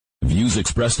Views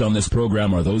expressed on this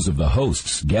program are those of the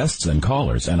hosts, guests, and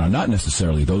callers, and are not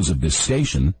necessarily those of this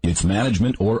station, its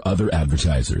management, or other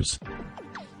advertisers.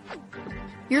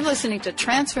 You're listening to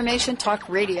Transformation Talk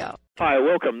Radio. Hi,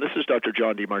 welcome. This is Dr.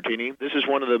 John DeMartini. This is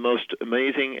one of the most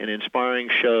amazing and inspiring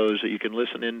shows that you can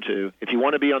listen into. If you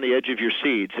want to be on the edge of your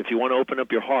seats, if you want to open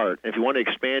up your heart, if you want to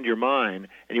expand your mind,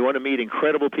 and you want to meet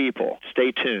incredible people,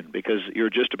 stay tuned because you're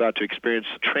just about to experience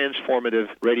a transformative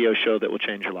radio show that will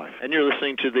change your life. And you're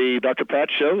listening to the Dr. Pat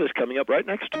Show that's coming up right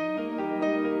next.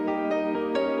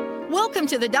 Welcome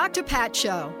to the Dr. Pat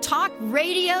Show. Talk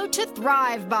radio to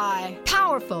thrive by.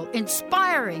 Powerful,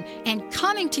 inspiring, and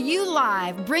coming to you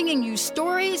live, bringing you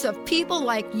stories of people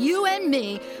like you and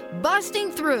me,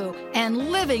 busting through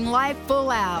and living life full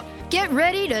out. Get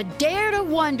ready to dare to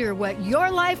wonder what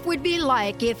your life would be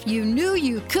like if you knew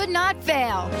you could not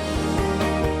fail.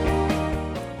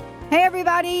 Hey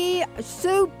everybody,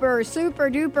 super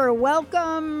duper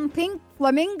welcome pink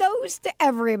flamingos to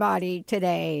everybody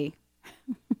today.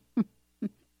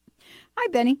 Hi,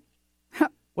 Benny.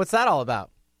 What's that all about?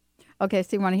 Okay, so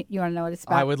you want to know what it's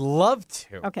about? I would love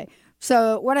to. Okay,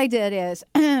 so what I did is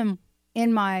in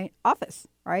my office,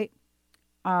 right?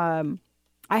 I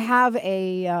have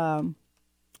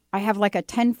like a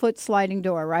 10-foot sliding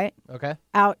door, right? Okay.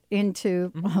 Out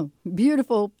into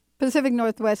beautiful Pacific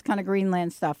Northwest kind of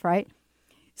Greenland stuff, right?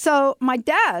 So my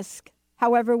desk,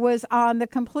 however, was on the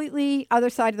completely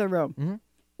other side of the room,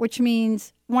 which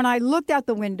means when I looked out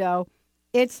the window,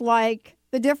 it's like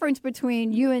the difference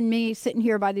between you and me sitting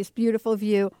here by this beautiful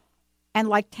view and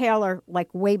like Taylor,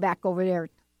 like way back over there,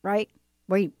 right?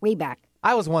 Way back.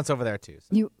 I was once over there too.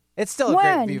 So it's still a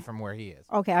great view from where he is.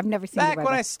 Okay, I've never seen back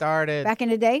when I started. Back in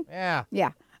the day? Yeah.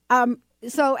 Yeah.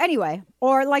 So anyway,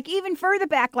 or like even further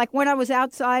back, like when I was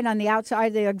outside on the outside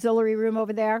of the auxiliary room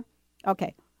over there.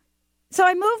 Okay. So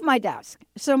I moved my desk.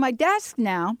 So my desk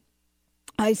now,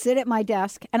 I sit at my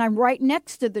desk and I'm right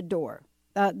next to the door.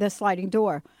 The sliding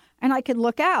door, and I could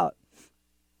look out.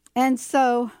 And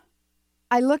so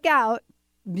I look out,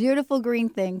 beautiful green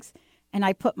things, and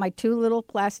I put my 2 little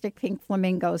plastic pink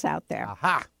flamingos out there.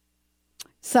 Aha!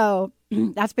 So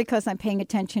that's because I'm paying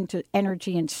attention to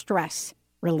energy and stress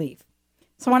relief.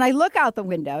 So when I look out the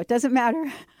window, it doesn't matter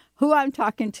who I'm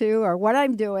talking to or what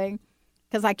I'm doing,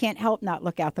 because I can't help not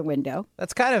look out the window.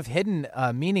 That's kind of hidden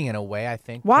meaning in a way, I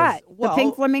think. What? The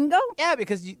pink flamingo? Yeah,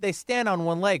 because they stand on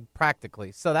one leg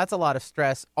practically. So that's a lot of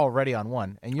stress already on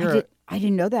one. And I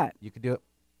didn't know that. You could do it.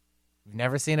 You've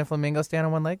never seen a flamingo stand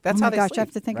on one leg? That's how they sleep. sleep. I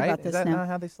have to think right? about this Is that now. not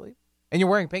how they sleep? And you're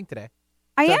wearing pink today.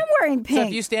 I am wearing pink. So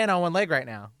if you stand on one leg right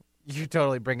now, you're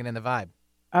totally bringing in the vibe.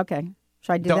 Okay.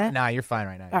 Should I do that? Nah, you're fine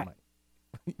right now. All right.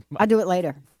 I'll do it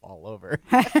later. Fall over.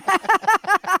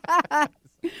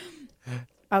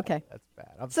 Okay. That's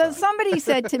bad. So somebody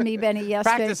said to me, Benny,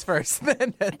 yesterday. Practice first,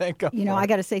 then go. I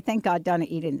got to say, thank God Donna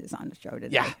Eden is on the show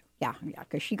today. Yeah,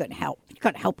 because she's going to help. She's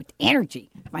going to help with the energy.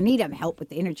 If I need help with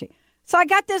the energy. So I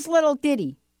got this little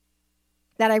ditty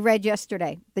that I read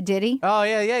yesterday. The ditty. Oh,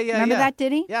 yeah. Remember that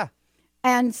ditty? Yeah.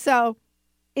 And so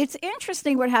it's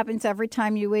interesting what happens every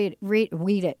time you weed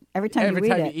it. Every time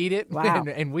you eat it wow.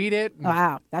 and weed it.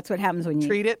 Wow. That's what happens when you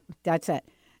treat it. That's it.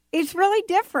 It's really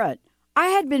different. I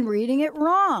had been reading it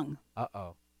wrong.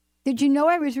 Uh-oh. Did you know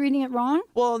I was reading it wrong?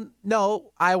 Well,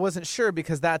 no, I wasn't sure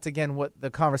because that's, again, what the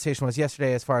conversation was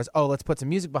yesterday as far as, let's put some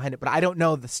music behind it. But I don't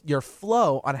know your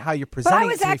flow on how you're presenting it. But I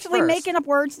was actually making up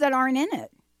words that aren't in it.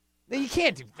 You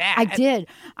can't do that. I did.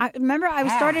 I remember I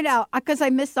started out, because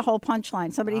I missed the whole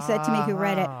punchline. Somebody said to me who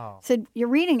read it, said, you're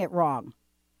reading it wrong.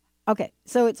 Okay,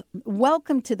 so it's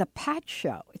welcome to the Pat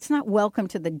Show. It's not welcome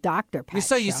to the Dr. Pat Show. You're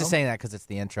so used to saying that because it's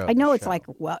the intro. I know it's like,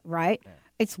 right? Yeah.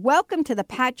 It's welcome to the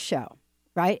Pat Show,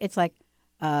 right? It's like,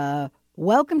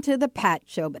 welcome to the Pat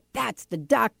Show, but that's the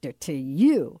doctor to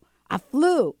you. I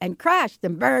flew and crashed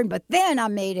and burned, but then I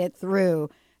made it through.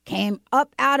 Came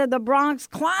up out of the Bronx,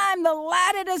 climbed the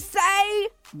ladder to say,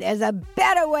 there's a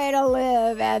better way to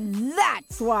live, and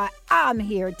that's why I'm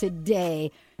here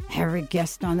today. Every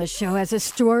guest on the show has a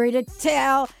story to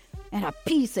tell and a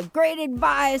piece of great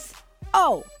advice.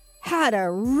 Oh, how to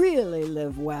really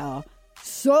live well.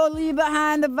 So leave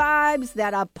behind the vibes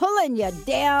that are pulling you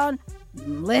down.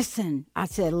 Listen, I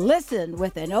said listen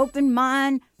with an open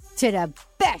mind to the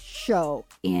best show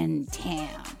in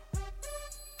town.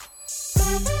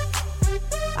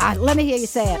 Let me hear you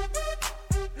say it.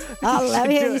 Let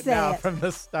me hear you say it. From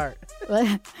the start.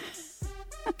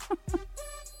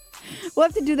 We'll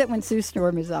have to do that when Sue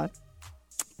Storm is on.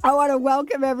 I want to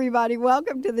welcome everybody.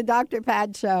 Welcome to the Dr.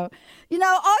 Pat Show. You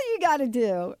know, all you got to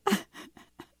do.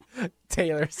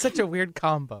 Taylor. Such a weird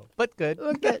combo, but good.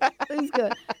 Okay, it's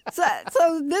good.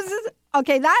 So this is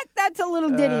okay. That's a little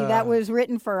ditty that was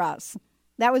written for us.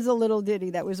 That was a little ditty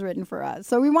that was written for us.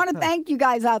 So we want to thank you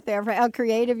guys out there for how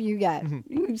creative you get.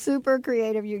 Super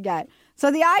creative you get. So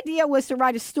the idea was to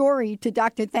write a story to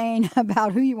Dr. Thane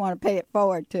about who you want to pay it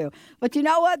forward to. But you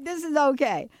know what? This is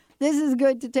okay. This is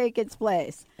good to take its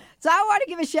place. So I want to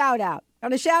give a shout out. I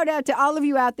want to shout out to all of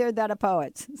you out there that are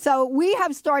poets. So we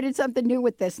have started something new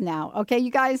with this now. Okay,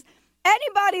 you guys,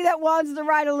 anybody that wants to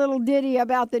write a little ditty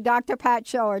about the Dr. Pat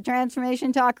Show or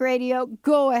Transformation Talk Radio,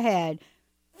 go ahead.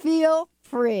 Feel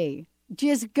free.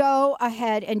 Just go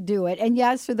ahead and do it. And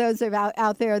yes, for those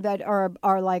out there that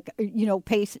are like,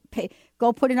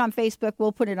 go put it on Facebook.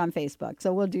 We'll put it on Facebook.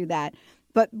 So we'll do that.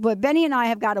 But Benny and I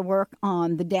have got to work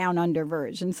on the Down Under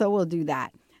version. So we'll do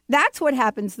that. That's what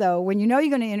happens, though, when you know you're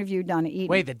going to interview Donna Eden.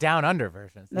 Wait, the Down Under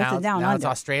version. That's now, the Down now Under. It's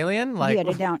Australian?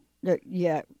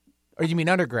 Yeah. Or you mean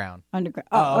underground? Underground.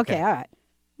 Oh, okay. All right.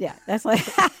 Yeah, that's like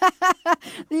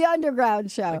the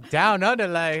underground show. Like Down Under,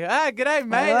 g'day,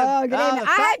 mate. Oh, g'day,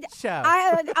 mate. Show.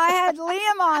 I had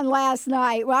Liam on last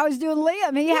night. When I was doing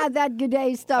Liam, he had that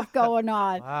g'day stuff going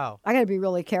on. Wow. I got to be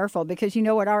really careful because you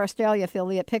know what? Our Australia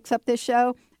affiliate picks up this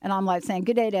show, and I'm like saying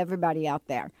g'day to everybody out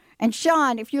there. And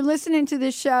Sean, if you're listening to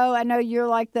this show, I know you're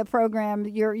like the program,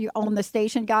 you own the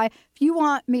station guy. If you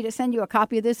want me to send you a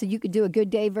copy of this so you could do a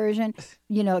good day version,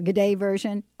 a good day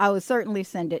version, I will certainly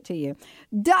send it to you.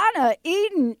 Donna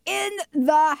Eden in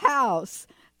the house.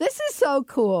 This is so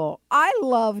cool. I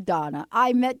love Donna.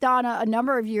 I met Donna a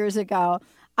number of years ago.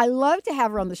 I love to have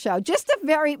her on the show.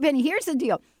 Benny, here's the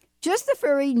deal. Just the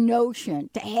very notion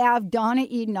to have Donna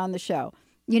Eden on the show.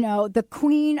 The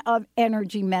queen of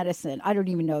energy medicine. I don't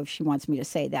even know if she wants me to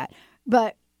say that.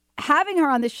 But having her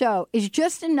on the show is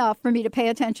just enough for me to pay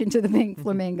attention to the pink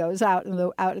flamingos out in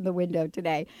the window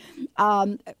today.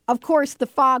 Of course, the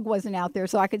fog wasn't out there,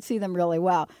 so I could see them really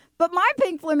well. But my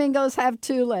pink flamingos have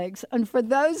two legs. And for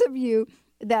those of you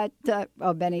that,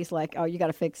 Benny's like, you got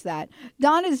to fix that.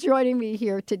 Donna's joining me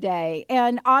here today.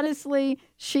 And honestly,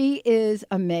 she is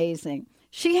amazing.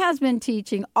 She has been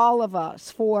teaching all of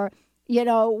us for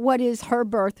what is her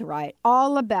birthright,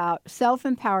 all about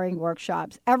self-empowering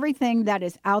workshops, everything that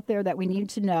is out there that we need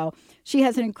to know. She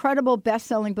has an incredible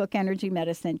best-selling book, Energy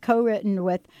Medicine, co-written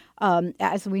with,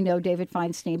 as we know, David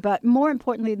Feinstein. But more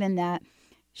importantly than that,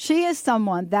 she is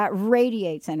someone that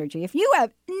radiates energy. If you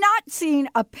have not seen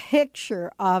a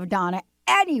picture of Donna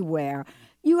anywhere,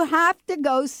 you have to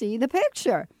go see the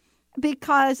picture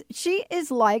because she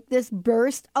is like this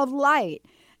burst of light.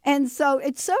 And so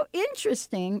it's so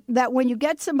interesting that when you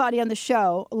get somebody on the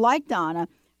show like Donna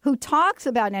who talks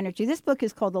about energy, this book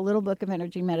is called The Little Book of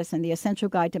Energy Medicine, The Essential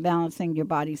Guide to Balancing Your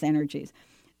Body's Energies.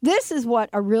 This is what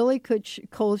a really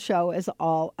cool show is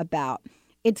all about.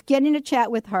 It's getting to chat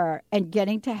with her and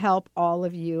getting to help all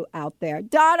of you out there.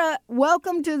 Donna,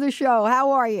 welcome to the show.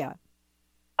 How are you?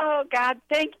 Oh, God,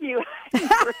 thank you.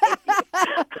 That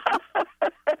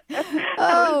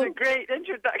was a great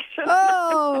introduction.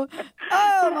 Oh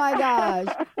my gosh.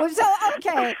 Well, so,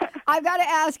 okay, I've got to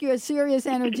ask you a serious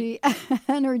energy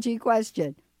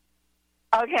question.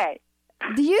 Okay.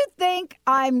 Do you think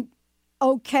I'm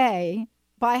okay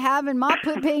by having my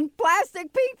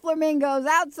plastic pink flamingos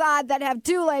outside that have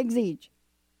two legs each?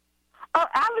 Oh,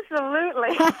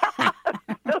 absolutely.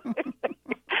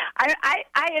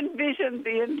 I envisioned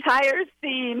the entire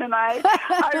scene, and I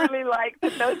really like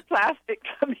that those plastic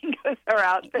flamingos are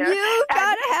out there. You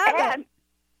gotta have it.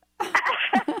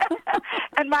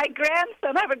 And my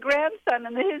grandson, I have a grandson,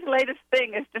 and his latest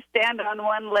thing is to stand on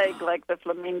one leg like the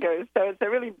flamingos. So it's a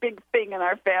really big thing in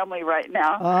our family right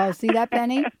now. Oh, see that,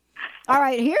 Penny? All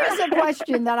right, here's a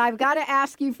question that I've got to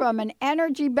ask you from an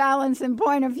energy balancing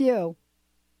point of view.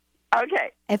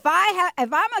 Okay. If I'm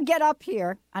gonna get up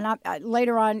here, and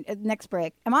later on next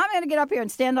break, am I gonna get up here and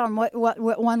stand on what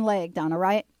one leg, Donna?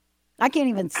 Right? I can't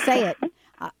even say it.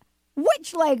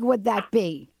 Which leg would that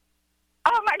be?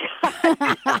 Oh my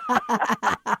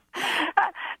God!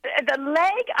 The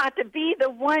leg ought to be the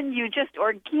one you just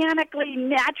organically,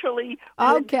 naturally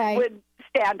would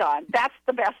stand on. That's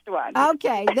the best one.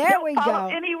 Okay, there we go. Follow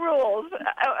any rules.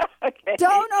 Okay.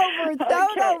 Don't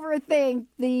overthink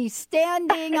the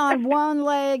standing on one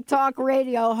leg talk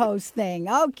radio host thing.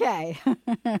 Okay.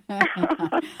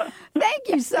 Thank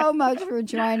you so much for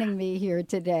joining me here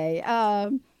today.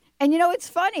 And it's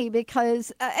funny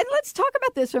because, and let's talk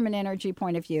about this from an energy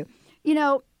point of view.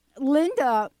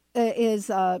 Linda is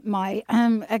my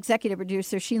executive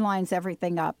producer. She lines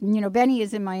everything up. Benny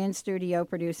is in my in-studio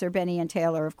producer, Benny and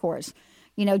Taylor, of course.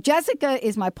 You know, Jessica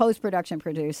is my post-production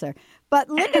producer, but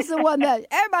Linda's the one that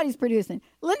everybody's producing.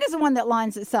 Linda's the one that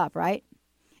lines this up, right?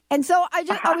 And so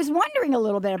I was wondering a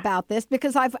little bit about this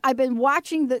because I've been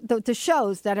watching the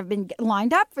shows that have been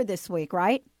lined up for this week,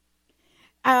 right?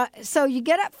 So you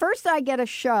get up first. I get a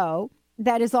show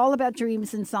that is all about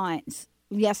dreams and science.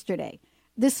 Yesterday,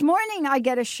 this morning I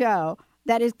get a show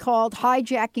that is called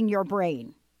Hijacking Your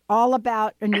Brain, all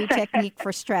about a new technique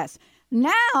for stress.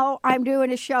 Now I'm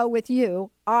doing a show with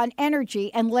you on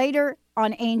energy and later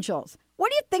on angels.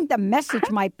 What do you think the message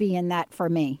might be in that for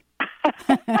me?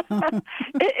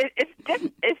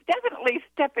 It's definitely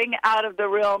stepping out of the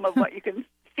realm of what you can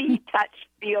see, touch,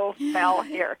 feel, smell,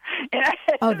 hear.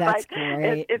 Oh, that's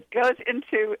great. It goes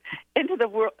into the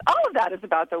world. All of that is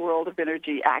about the world of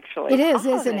energy, actually. It is,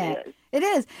 isn't it? It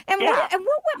is. And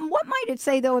what might it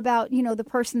say, though, about, you know, the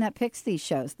person that picks these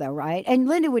shows, though, right? And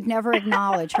Linda would never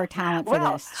acknowledge her talent for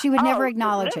this. She would never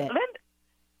acknowledge it.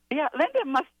 Linda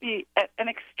must be an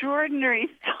extraordinary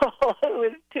soul who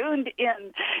is tuned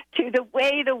in to the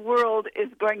way the world is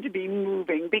going to be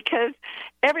moving, because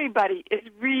everybody is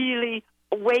really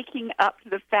waking up to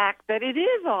the fact that it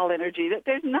is all energy, that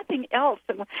there's nothing else,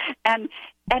 and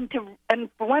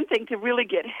for one thing, to really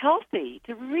get healthy,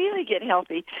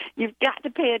 you've got to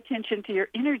pay attention to your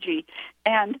energy.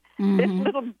 And this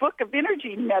little book of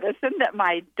energy medicine that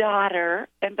my daughter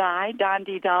and I,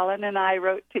 Donna and I,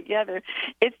 wrote together,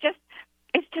 it just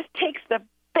takes the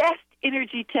best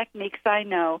energy techniques I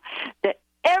know that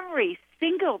every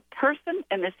single person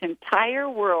in this entire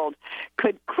world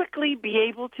could quickly be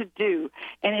able to do,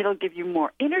 and it'll give you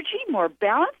more energy, more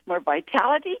balance, more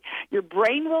vitality. Your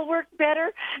brain will work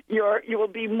better. You will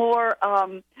be more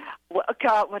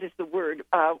what is the word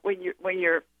when your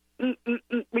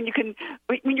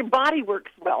body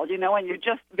works well, you know, and you're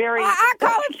just very. I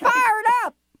call it fired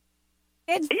up.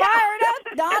 It's fired up,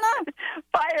 Donna.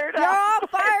 Fired up. You're all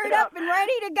fired up and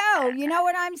ready to go. You know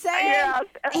what I'm saying? Yes.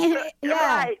 Yeah.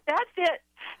 Right. That's it.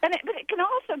 But it can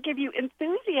also give you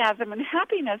enthusiasm and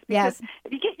happiness, because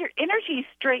if you get your energy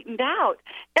straightened out,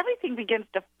 everything begins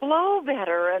to flow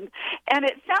better. And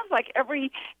it sounds like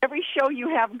every show you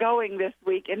have going this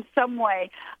week in some way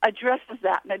addresses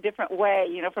that in a different way,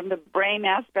 you know, from the brain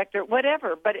aspect or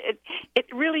whatever. But it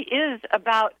really is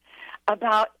about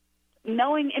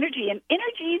knowing energy, and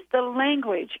energy is the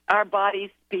language our bodies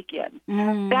speak in.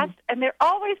 And they're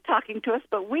always talking to us,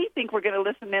 but we think we're going to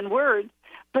listen in words,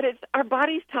 but it's our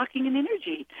bodies talking in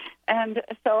energy. And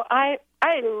so I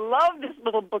love this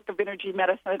little book of energy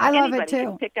medicine. I love it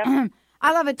too.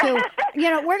 I love it too. You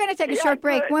know, we're going to take a short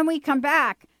break. When we come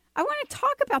back, I want to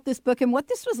talk about this book and what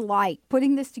this was like,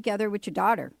 putting this together with your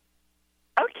daughter.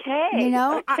 Okay. You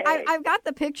know, okay. I've got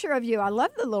the picture of you. I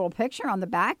love the little picture on the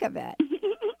back of it.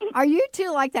 Are you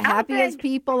two like the happiest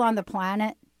people on the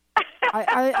planet?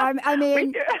 I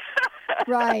mean,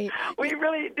 right. We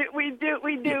really do. We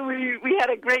do. We had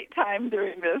a great time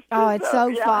doing this. Oh, it's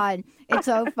so fun. It's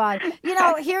so fun. You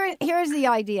know, here's the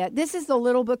idea. This is the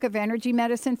little book of energy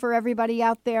medicine for everybody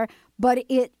out there, but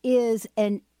it is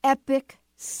an epic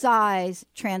size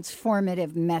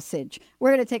transformative message.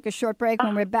 We're going to take a short break.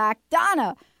 When we're back,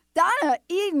 Donna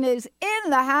Eden is in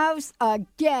the house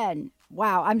again.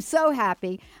 Wow, I'm so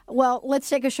happy. Well, let's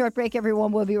take a short break,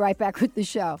 everyone. We'll be right back with the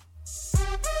show.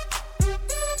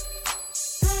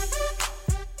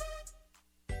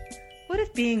 What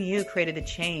if being you created the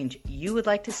change you would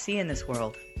like to see in this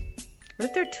world? What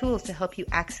if there are tools to help you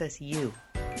access you?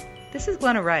 This is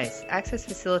Glenna Rice, Access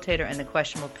Facilitator and the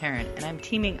Questionable Parent, and I'm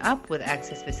teaming up with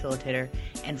Access Facilitator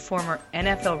and former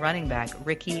NFL running back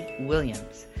Ricky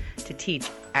Williams to teach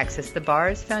Access the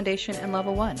Bars Foundation and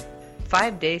Level 1.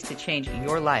 5 days to change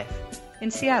your life in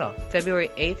Seattle, February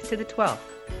 8th to the 12th.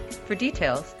 For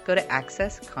details, go to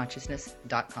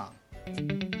accessconsciousness.com.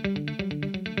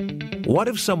 What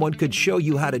if someone could show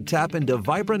you how to tap into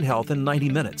vibrant health in 90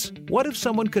 minutes? What if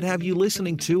someone could have you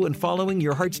listening to and following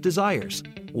your heart's desires?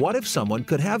 What if someone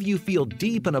could have you feel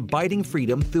deep and abiding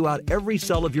freedom throughout every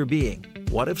cell of your being?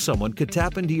 What if someone could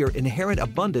tap into your inherent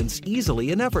abundance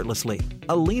easily and effortlessly?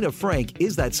 Alina Frank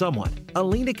is that someone.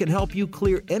 Alina can help you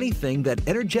clear anything that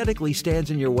energetically stands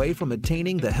in your way from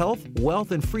attaining the health,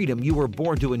 wealth, and freedom you were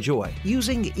born to enjoy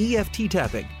using EFT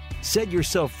tapping. Set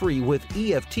yourself free with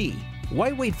EFT.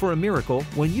 Why wait for a miracle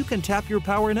when you can tap your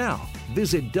power now?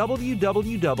 Visit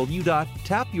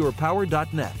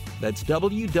www.tapyourpower.net. That's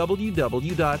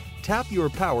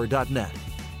www.tapyourpower.net.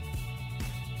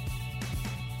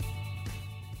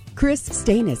 Chris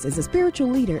Stanis is a spiritual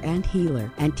leader and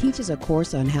healer and teaches a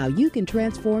course on how you can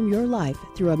transform your life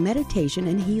through a meditation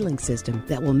and healing system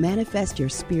that will manifest your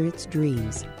spirit's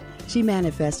dreams. She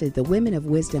manifested the Women of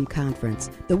Wisdom Conference,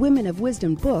 the Women of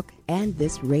Wisdom book, and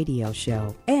this radio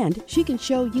show. And she can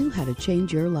show you how to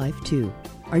change your life too.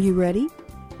 Are you ready?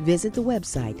 Visit the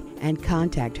website and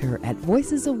contact her at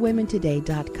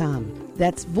voicesofwomentoday.com.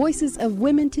 That's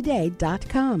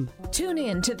voicesofwomentoday.com. Tune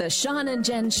in to the Sean and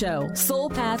Jen Show, Soul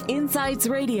Path Insights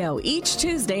Radio, each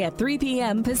Tuesday at 3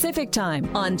 p.m. Pacific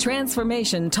Time on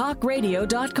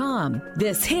TransformationTalkRadio.com.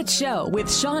 This hit show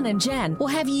with Sean and Jen will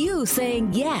have you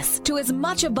saying yes to as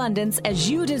much abundance as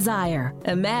you desire.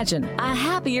 Imagine a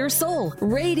happier soul,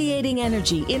 radiating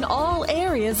energy in all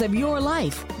areas of your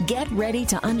life. Get ready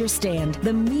to understand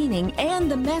the meaning and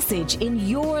the message in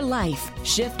your life.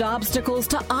 Shift obstacles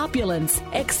to opulence.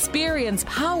 Experience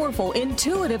powerful,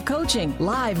 intuitive coaching,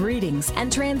 live readings,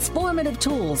 and transformative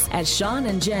tools as Sean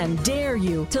and Jen dare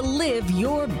you to live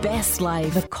your best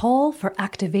life. The call for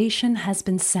activation has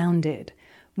been sounded.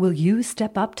 Will you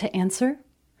step up to answer?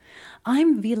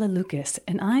 I'm Vila Lucas,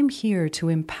 and I'm here to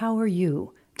empower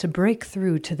you to break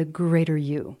through to the greater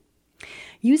you.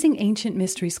 Using ancient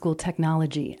mystery school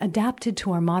technology adapted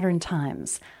to our modern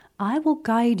times, I will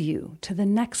guide you to the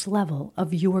next level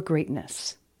of your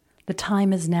greatness. The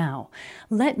time is now.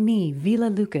 Let me, Vila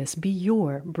Lucas, be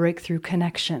your breakthrough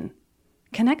connection.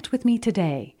 Connect with me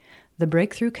today,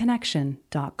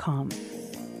 thebreakthroughconnection.com.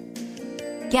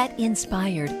 Get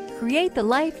inspired. Create the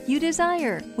life you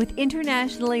desire with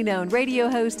internationally known radio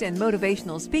host and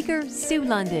motivational speaker, Sue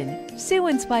London. Sue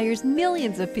inspires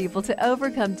millions of people to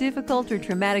overcome difficult or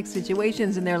traumatic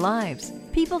situations in their lives.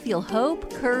 People feel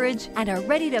hope, courage, and are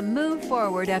ready to move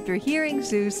forward after hearing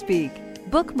Sue speak.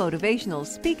 Book motivational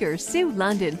speaker Sue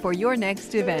London for your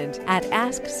next event at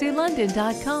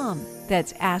AskSueLondon.com.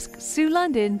 That's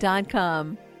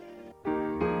AskSueLondon.com.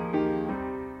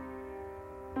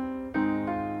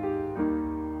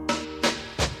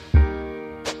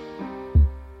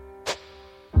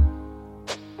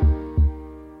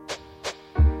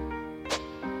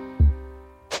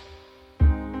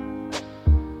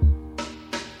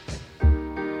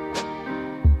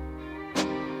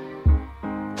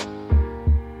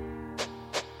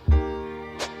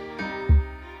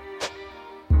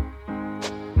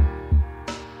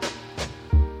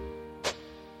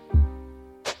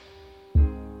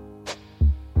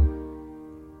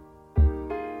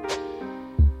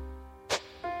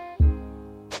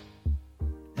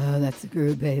 That's the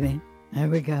groove, baby. There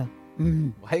we go.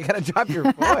 Why you gotta drop your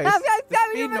voice? Just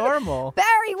be normal.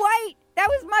 Barry White. That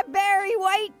was my Barry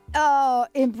White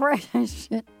impression.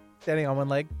 Standing on one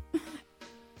leg.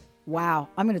 Wow.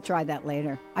 I'm going to try that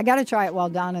later. I got to try it while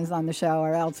Donna's on the show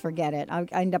or else forget it. I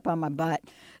end up on my butt.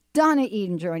 Donna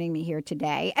Eden joining me here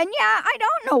today. And yeah, I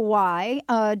don't know why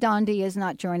Dondi is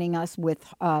not joining us with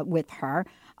her.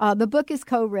 The book is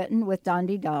co-written with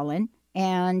Dondi Dolan.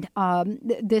 And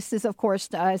this is, of course,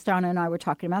 as Donna and I were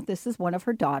talking about, this is one of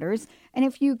her daughters. And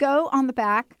if you go on the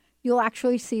back, you'll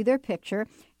actually see their picture.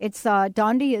 It's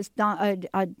Donna's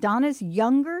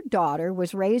younger daughter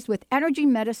was raised with energy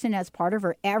medicine as part of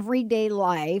her everyday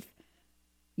life.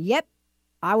 Yep,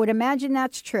 I would imagine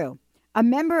that's true. A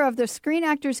member of the Screen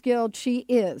Actors Guild, she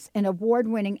is an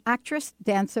award-winning actress,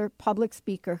 dancer, public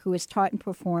speaker who has taught and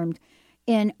performed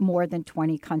in more than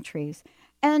 20 countries.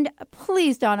 And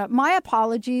please, Donna, my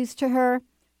apologies to her.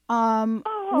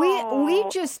 We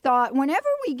just thought whenever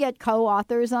we get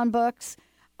co-authors on books,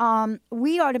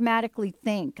 we automatically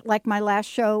think, like my last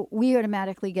show, we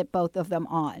automatically get both of them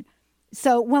on.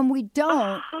 So when we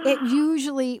don't, it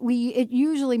usually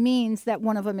means that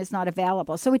one of them is not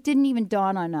available. So it didn't even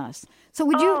dawn on us. So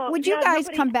would you guys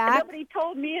come back? Nobody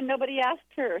told me and nobody asked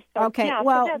her. So, okay. Yeah,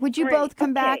 well, so would you great. both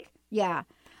come back? Yeah.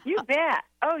 You bet.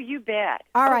 Oh, you bet.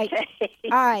 All right. Okay.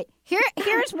 All right.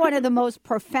 Here's one of the most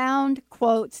profound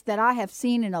quotes that I have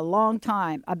seen in a long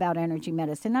time about energy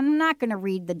medicine. And I'm not going to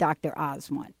read the Dr.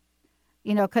 Oz one,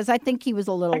 because I think he was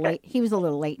a little late. He was a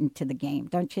little late into the game,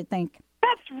 don't you think?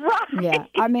 That's right. Yeah.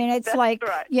 I mean, it's right.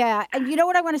 Yeah. And you know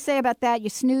what I want to say about that? You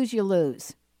snooze, you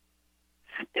lose.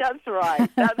 That's right.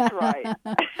 That's right.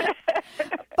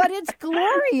 But it's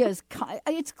glorious.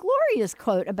 It's glorious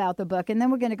quote about the book, and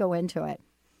then we're going to go into it.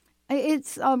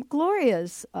 It's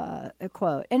Gloria's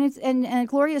quote, and it's and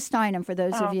Gloria Steinem for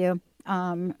those of you.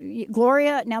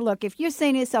 Gloria. Now, look, if you're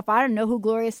saying to yourself, "I don't know who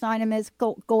Gloria Steinem is,"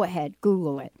 go ahead,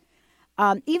 Google it.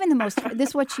 Even the most this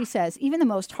is what she says. Even the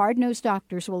most hard-nosed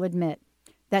doctors will admit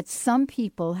that some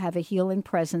people have a healing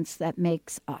presence that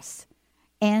makes us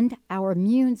and our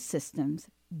immune systems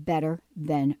better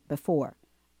than before.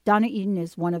 Donna Eden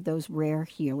is one of those rare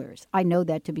healers. I know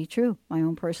that to be true, my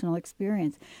own personal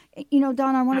experience.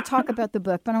 Donna, I want to talk about the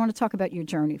book, but I want to talk about your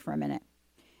journey for a minute.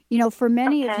 For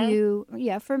many of you,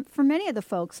 for many of the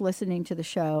folks listening to the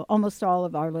show, almost all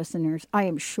of our listeners, I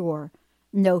am sure,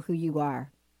 know who you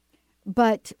are.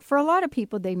 But for a lot of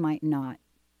people, they might not.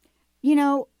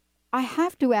 I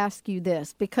have to ask you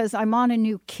this because I'm on a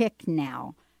new kick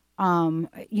now,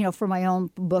 for my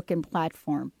own book and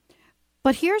platform.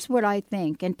 But here's what I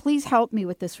think, and please help me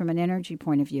with this from an energy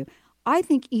point of view. I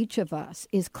think each of us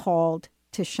is called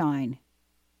to shine.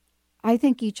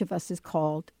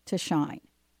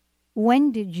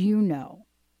 When did you know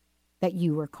that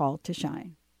you were called to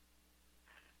shine?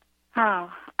 Well,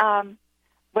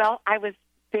 I was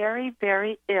very,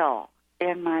 very ill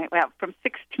from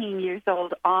 16 years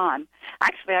old on.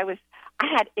 Actually, I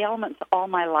had ailments all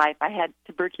my life. I had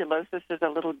tuberculosis as a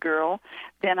little girl.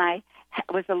 Then I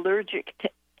was allergic to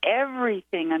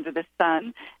everything under the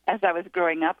sun as I was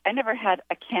growing up. I never had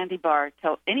a candy bar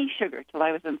any sugar till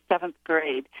I was in 7th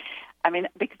grade.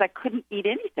 Because I couldn't eat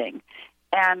anything.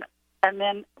 And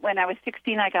then when I was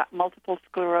 16, I got multiple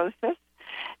sclerosis.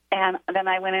 And then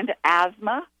I went into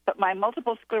asthma. But my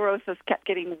multiple sclerosis kept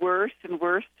getting worse and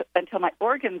worse until my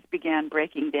organs began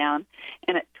breaking down.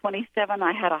 And at 27,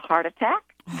 I had a heart attack.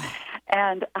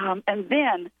 And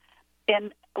then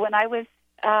when I was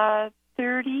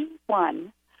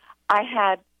 31, I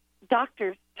had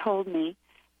doctors told me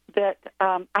that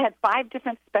I had 5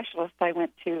 different specialists I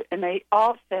went to, and they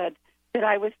all said that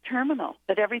I was terminal,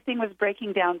 that everything was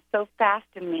breaking down so fast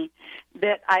in me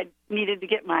that I needed to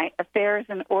get my affairs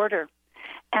in order.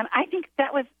 And I think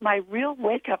that was my real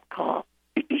wake-up call.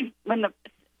 When the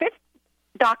 5th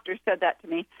doctor said that to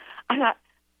me, I thought,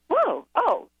 whoa,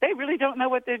 they really don't know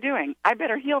what they're doing. I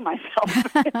better heal myself.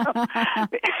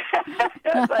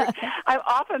 I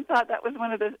often thought that was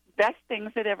one of the best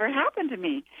things that ever happened to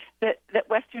me, that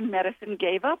Western medicine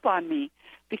gave up on me,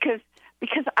 because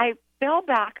I fell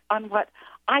back on what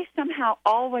I somehow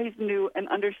always knew and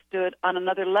understood on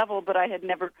another level, but I had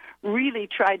never really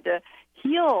tried to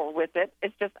heal with it.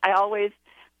 It's just I always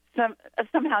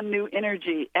somehow knew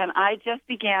energy, and I just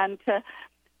began to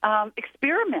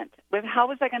experiment with how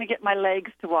was I going to get my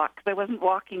legs to walk, because I wasn't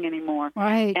walking anymore.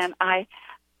 Right. And I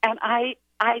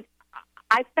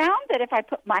found that if I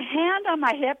put my hand on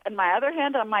my hip and my other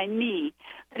hand on my knee,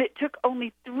 that it took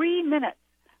only 3 minutes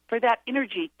for that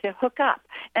energy to hook up.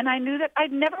 And I knew that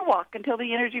I'd never walk until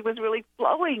the energy was really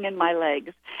flowing in my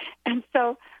legs. And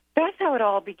so that's how it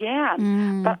all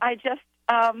began. But I just,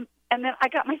 and then I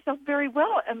got myself very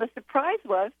well. And the surprise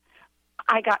was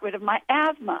I got rid of my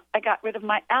asthma. I got rid of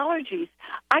my allergies.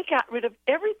 I got rid of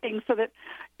everything so that,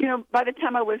 by the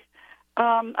time I was,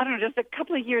 just a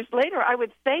couple of years later, I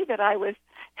would say that I was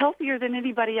healthier than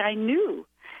anybody I knew.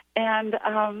 And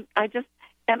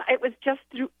and it was just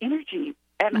through energy.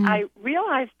 And I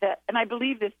realized that, and I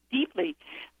believe this deeply,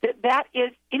 that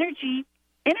is energy.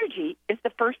 Energy is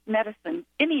the first medicine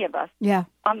any of us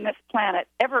on this planet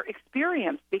ever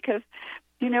experienced, because,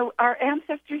 our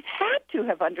ancestors had to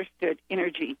have understood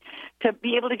energy to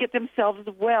be able to get themselves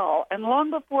well. And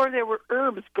long before there were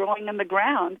herbs growing in the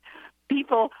ground,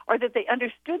 that they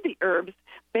understood the herbs,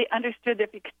 they understood that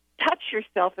if you could touch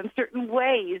yourself in certain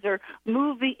ways or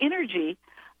move the energy,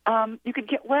 you could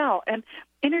get well. And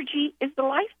energy is the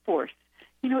life force.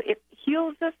 It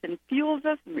heals us and fuels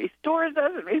us and restores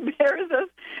us and repairs us.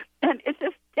 And it's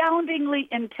astoundingly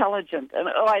intelligent. And,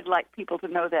 I'd like people to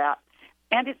know that.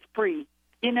 And it's free.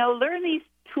 Learn these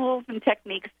tools and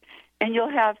techniques, and you'll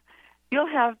have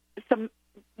some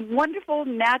wonderful,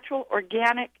 natural,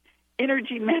 organic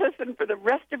energy medicine for the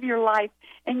rest of your life.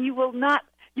 And you will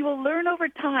learn over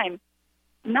time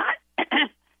not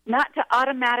to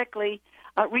automatically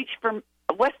reach for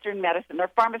Western medicine or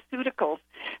pharmaceuticals,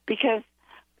 because,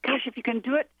 gosh, if you can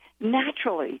do it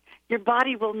naturally, your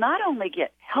body will not only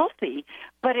get healthy,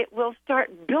 but it will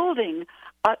start building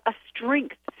a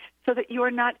strength so that you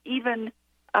are not even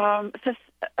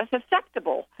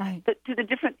susceptible to the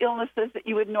different illnesses that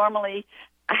you would normally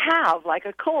have, like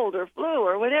a cold or flu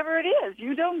or whatever it is.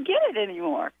 You don't get it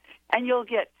anymore, and you'll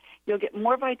get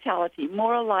more vitality,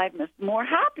 more aliveness, more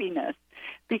happiness,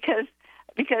 because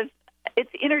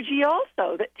it's energy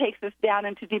also that takes us down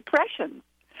into depression.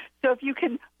 So if you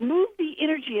can move the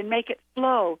energy and make it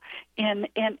flow in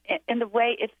the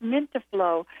way it's meant to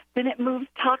flow, then it moves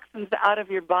toxins out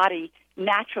of your body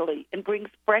naturally and brings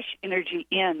fresh energy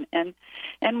in.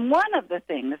 And one of the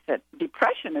things that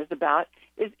depression is about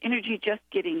is energy just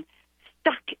getting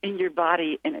stuck in your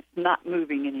body and it's not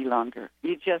moving any longer.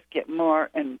 You just get more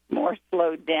and more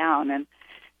slowed down. And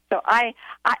so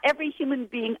every human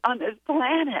being on this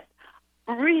planet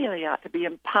really ought to be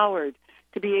empowered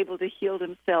to be able to heal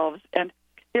themselves and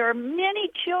There are many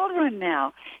children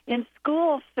now in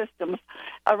school systems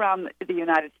around the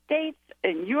United States,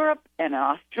 in Europe, and in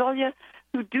Australia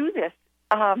who do this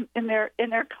in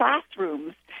their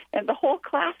classrooms. And the whole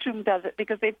classroom does it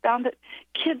because they found that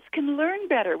kids can learn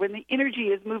better when the energy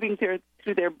is moving through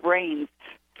their brains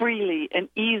freely and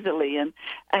easily, and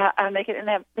they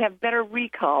have better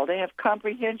recall, they have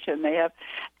comprehension, they have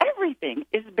everything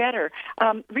is better.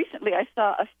 Recently, I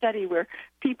saw a study where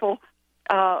people,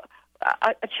 a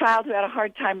child who had a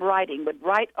hard time writing would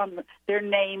write on their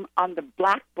name on the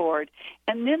blackboard,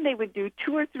 and then they would do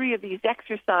 2 or 3 of these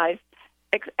exercises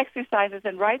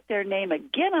and write their name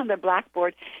again on the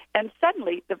blackboard, and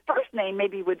suddenly the first name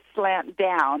maybe would slant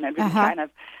down and would kind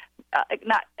of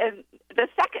and the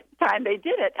second time they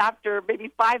did it, after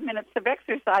maybe 5 minutes of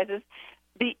exercises,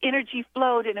 the energy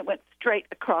flowed and it went straight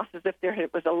across as if there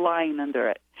was a line under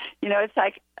it. You know, it's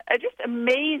like just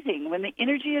amazing. When the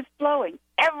energy is flowing,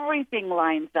 everything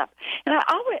lines up. And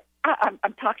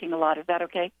I'm talking a lot. Is that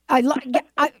okay?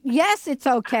 Yes, it's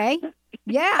okay.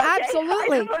 Yeah, okay,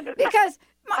 absolutely. Because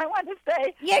I want to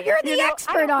say, yeah, you're the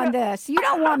expert on this. You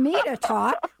don't want me to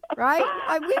talk, right?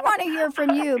 We want to hear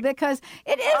from you because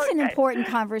it is an important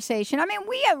conversation. I mean,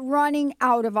 we are running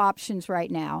out of options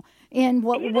right now in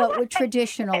what would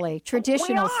traditional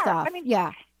stuff. I mean,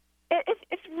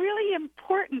 it's really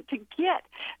important to get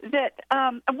that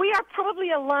we are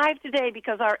probably alive today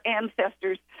because our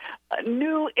ancestors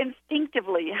knew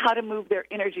instinctively how to move their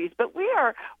energies. But we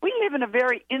live in a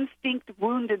very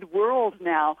instinct-wounded world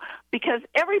now because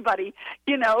everybody,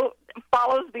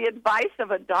 follows the advice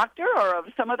of a doctor or of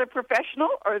some other professional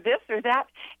or this or that,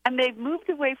 and they've moved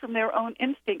away from their own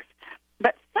instincts.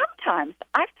 But sometimes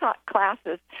I've taught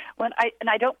classes and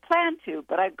I don't plan to,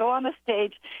 but I go on the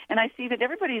stage and I see that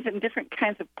everybody's in different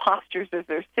kinds of postures as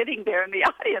they're sitting there in the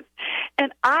audience.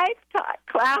 And I've taught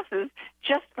classes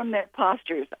just from their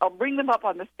postures. I'll bring them up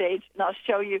on the stage and I'll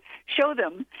show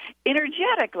them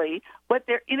energetically what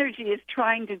their energy is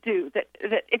trying to do. That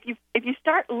if you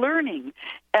start learning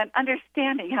and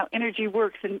understanding how energy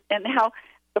works and how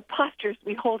the postures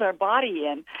we hold our body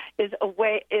in is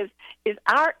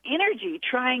our energy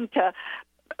trying to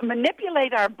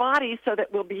manipulate our body so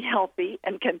that we'll be healthy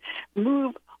and can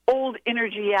move old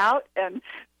energy out and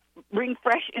bring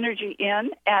fresh energy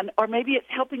in, or maybe it's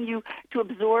helping you to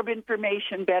absorb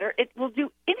information better. It will do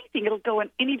anything. It'll go in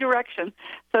any direction.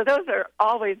 So those are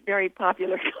always very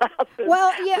popular classes.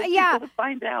 Well, yeah. To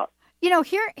find out.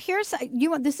 Here's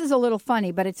this is a little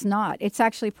funny, but it's not. It's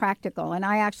actually practical, and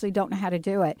I actually don't know how to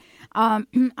do it.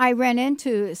 I ran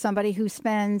into somebody who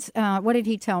spends, what did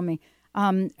he tell me,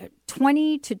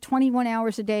 20 to 21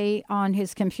 hours a day on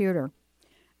his computer.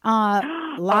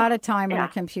 A lot of time on a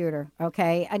computer,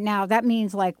 okay? Now, that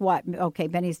means like what? Okay,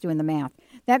 Benny's doing the math.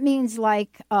 That means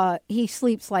like he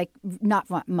sleeps like not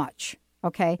much,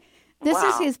 okay? This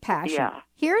is his passion. Yeah.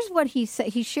 Here's what he said.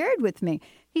 He shared with me.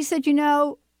 He said,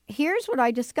 here's what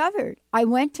I discovered. I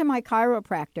went to my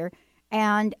chiropractor,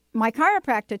 and my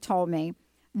chiropractor told me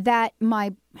that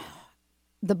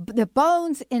the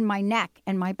bones in my neck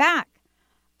and my back,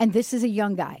 and this is a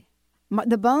young guy,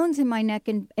 the bones in my neck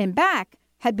and back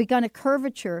had begun a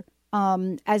curvature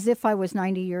as if I was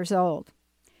 90 years old.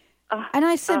 And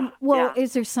I said,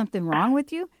 is there something wrong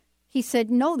with you? He said,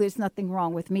 no, there's nothing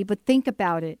wrong with me, but think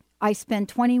about it. I spend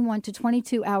 21 to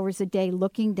 22 hours a day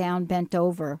looking down, bent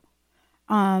over.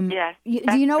 Yes.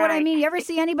 Do you know what I mean? You ever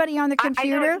see anybody on the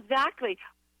computer? I know exactly.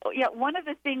 Yeah, one of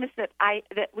the things that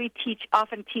we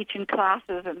often teach in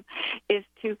classes is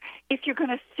to, if you're going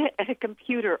to sit at a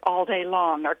computer all day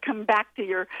long or come back to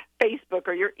your Facebook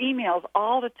or your emails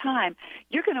all the time,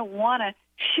 you're going to want to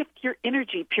shift your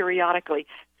energy periodically.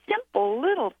 Simple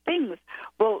little things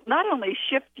will not only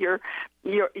shift your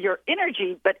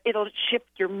energy, but it'll shift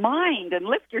your mind and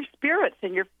lift your spirits,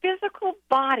 and your physical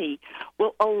body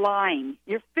will align.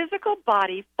 Your physical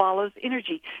body follows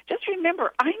energy. Just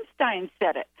remember, Einstein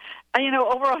said it.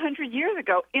 Over 100 years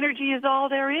ago, energy is all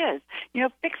there is.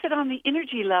 Fix it on the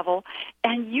energy level,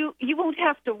 and you won't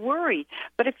have to worry.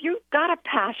 But if you've got a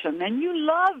passion and you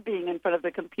love being in front of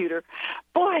the computer,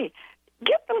 boy,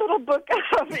 get the little book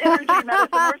of energy medicine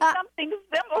or something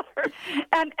similar.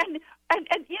 And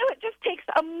it just takes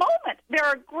a moment. There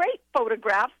are great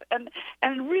photographs and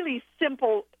really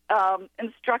simple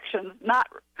instructions, not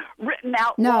written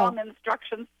out long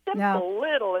instructions, simple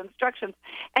little instructions.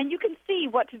 And you can see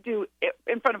what to do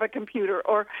in front of a computer,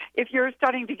 or if you're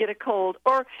starting to get a cold,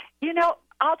 or,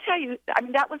 I'll tell you,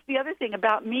 that was the other thing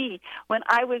about me. When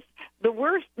I was the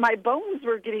worst, my bones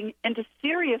were getting into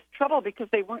serious trouble because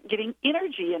they weren't getting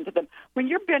energy into them. When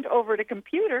you're bent over at a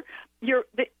computer,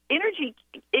 the energy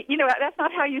that's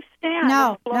not how you stand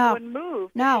and flow and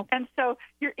move. No. And so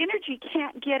your energy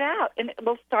can't get out, and it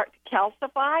will start to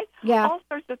calcify. Yeah. All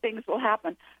sorts of things will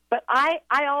happen. But I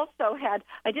also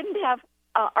I didn't have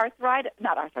arthritis,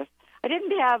 not arthritis. I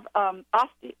didn't have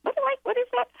what is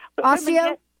that?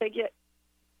 Osteo? They get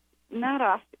not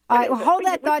osteo. All right, well, hold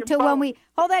that thought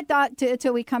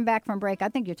till we come back from break. I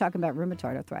think you're talking about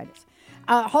rheumatoid arthritis.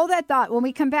 Hold that thought. When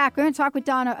we come back, we're going to talk with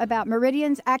Donna about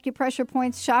meridians, acupressure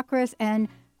points, chakras, and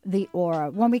the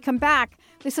aura. When we come back,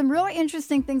 there's some really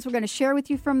interesting things we're going to share with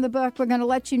you from the book. We're going to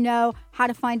let you know how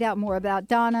to find out more about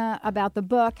Donna, about the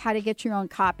book, how to get your own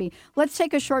copy. Let's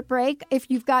take a short break.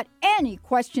 If you've got any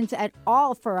questions at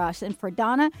all for us and for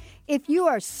Donna, if you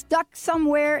are stuck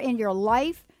somewhere in your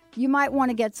life, you might want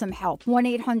to get some help.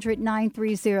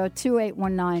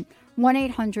 1-800-930-2819.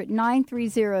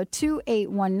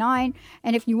 1-800-930-2819.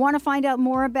 And if you want to find out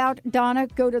more about Donna,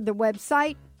 go to the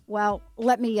website. Well,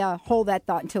 let me hold that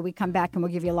thought until we come back, and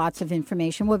we'll give you lots of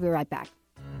information. We'll be right back.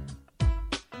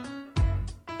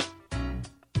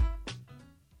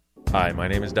 Hi, my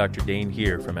name is Dr. Dane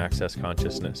here from Access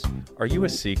Consciousness. Are you a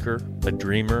seeker, a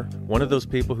dreamer, one of those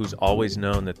people who's always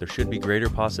known that there should be greater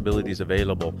possibilities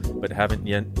available but haven't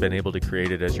yet been able to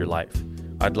create it as your life?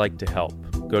 I'd like to help.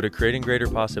 Go to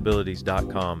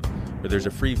creatinggreaterpossibilities.com, where there's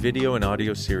a free video and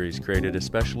audio series created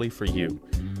especially for you.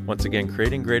 Once again,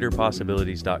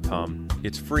 creatinggreaterpossibilities.com.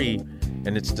 It's free,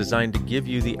 and it's designed to give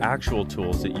you the actual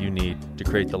tools that you need to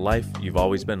create the life you've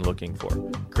always been looking for.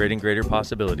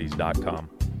 creatinggreaterpossibilities.com.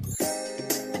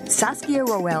 Saskia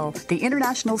Roel, the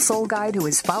international soul guide who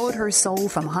has followed her soul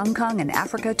from Hong Kong and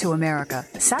Africa to America.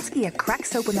 Saskia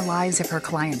cracks open the lives of her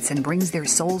clients and brings their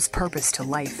soul's purpose to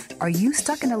life. Are you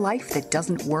stuck in a life that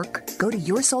doesn't work? Go to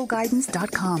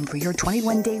yoursoulguidance.com for your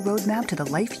 21-day roadmap to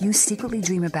the life you secretly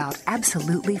dream about,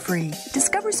 absolutely free.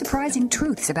 Discover surprising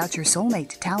truths about your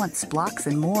soulmate, talents, blocks,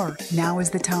 and more. Now is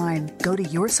the time. Go to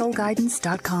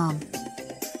yoursoulguidance.com.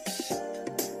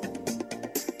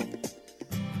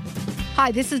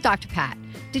 Hi, this is Dr. Pat.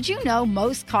 Did you know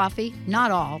most coffee,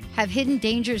 not all, have hidden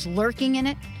dangers lurking in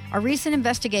it? A recent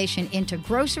investigation into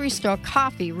grocery store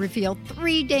coffee revealed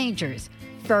 3 dangers.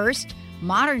 First,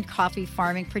 modern coffee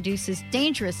farming produces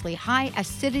dangerously high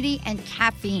acidity and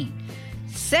caffeine.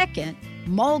 Second,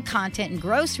 mold content in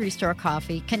grocery store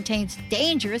coffee contains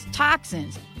dangerous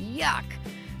toxins. Yuck!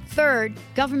 Third,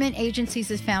 government agencies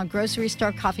have found grocery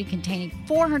store coffee containing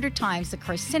 400 times the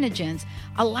carcinogens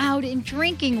allowed in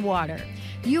drinking water.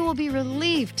 You will be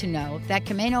relieved to know that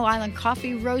Camino Island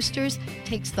Coffee Roasters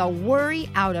takes the worry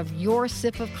out of your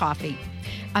sip of coffee.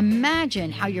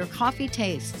 Imagine how your coffee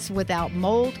tastes without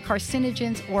mold,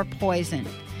 carcinogens, or poison.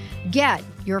 Get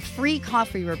your free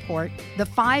coffee report, The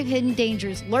 5 Hidden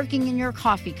Dangers Lurking in Your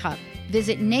Coffee Cup.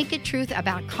 Visit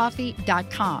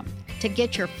nakedtruthaboutcoffee.com to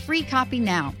get your free copy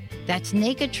now. That's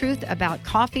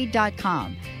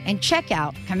nakedtruthaboutcoffee.com. And check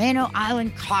out Camino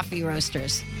Island Coffee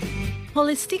Roasters.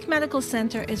 Holistic Medical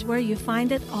Center is where you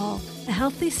find it all. A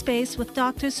healthy space with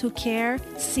doctors who care,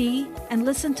 see, and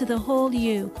listen to the whole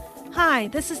you. Hi,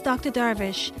 this is Dr.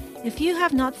 Darvish. If you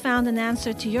have not found an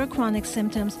answer to your chronic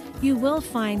symptoms, you will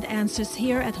find answers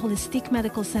here at Holistic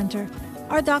Medical Center.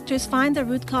 Our doctors find the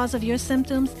root cause of your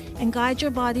symptoms and guide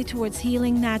your body towards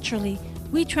healing naturally.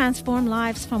 We transform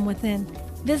lives from within.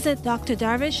 Visit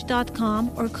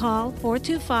drdarvish.com or call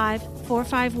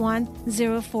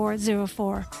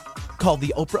 425-451-0404. Called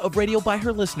the Oprah of Radio by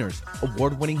her listeners,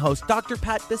 award-winning host Dr.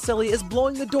 Pat Baccili is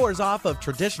blowing the doors off of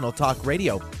traditional talk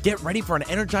radio. Get ready for an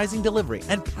energizing delivery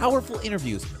and powerful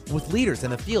interviews with leaders in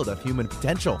the field of human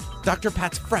potential. Dr.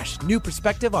 Pat's fresh, new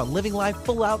perspective on living life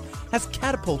full out has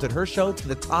catapulted her show to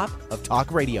the top of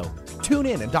talk radio. Tune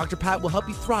in and Dr. Pat will help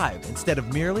you thrive instead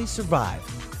of merely survive.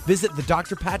 Visit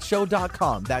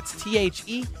thedrpatshow.com. That's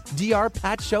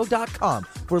THEDRPatshow.com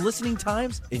for listening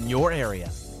times in your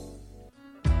area.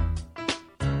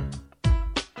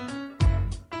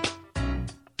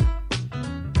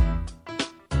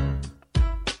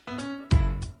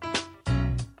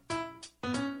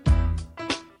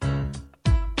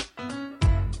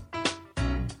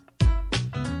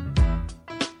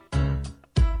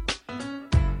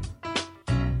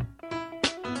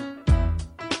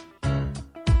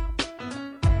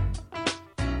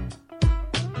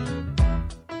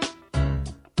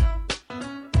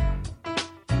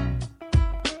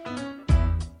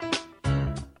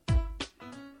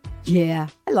 Yeah,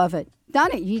 I love it.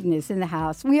 Donna Eden is in the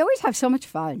house. We always have so much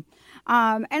fun.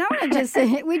 And I want to just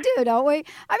say, we do, don't we?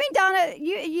 I mean, Donna,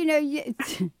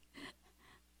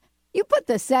 you put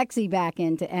the sexy back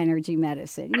into energy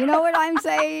medicine. You know what I'm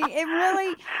saying?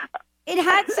 It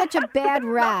had such a bad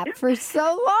rap for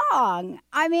so long.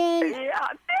 I mean, yeah,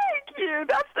 thank you.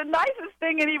 That's the nicest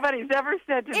thing anybody's ever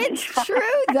said to me. It's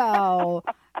true, though.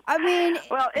 I mean,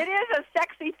 well, it is a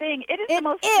sexy thing. It is the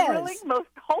most thrilling, most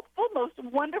hopeful, most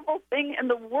wonderful thing in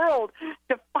the world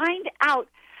to find out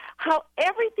how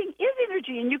everything is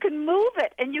energy, and you can move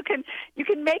it, and you can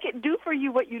make it do for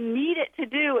you what you need it to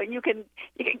do, and you can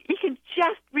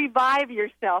just revive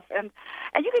yourself, and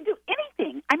you can do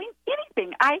anything. I mean,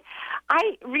 anything. I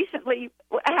recently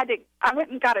I went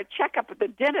and got a checkup at the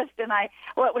dentist, and it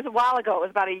was a while ago. It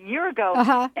was about a year ago,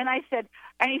 and he said,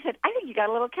 I think you got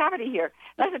a little cavity here.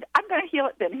 And I said, I'm going to heal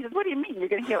it then. He said, what do you mean you're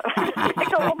going to heal it? I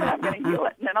go home and I'm going to heal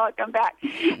it, and then I'll come back.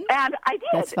 And I did,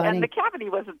 That's funny. and the cavity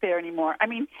wasn't there anymore. I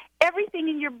mean, everything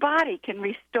in your body can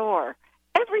restore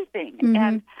everything. Mm-hmm.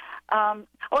 And and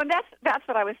that's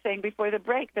what I was saying before the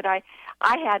break, that I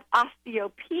had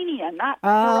osteopenia, not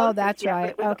oh, that's yet,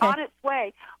 right. but it was on its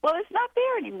way. Well, it's not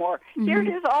there anymore. Mm-hmm. Here it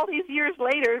is, all these years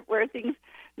later, where things.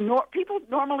 People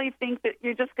normally think that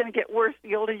you're just going to get worse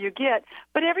the older you get,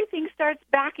 but everything starts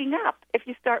backing up if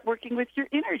you start working with your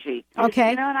energy.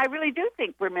 Okay. And I really do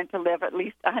think we're meant to live at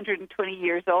least 120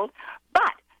 years old,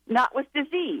 but not with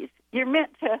disease. You're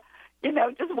meant to,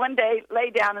 just one day lay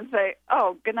down and say,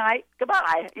 "Oh, good night,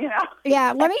 goodbye."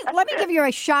 Yeah. Let me give you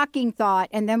a shocking thought,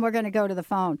 and then we're going to go to the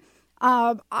phone.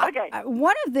 Okay.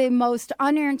 One of the most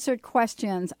unanswered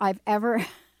questions I've ever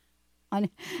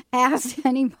asked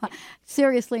anybody,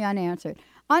 seriously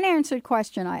unanswered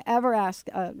question I ever asked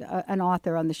an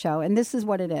author on the show, and this is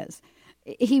what it is.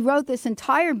 He wrote this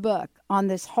entire book on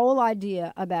this whole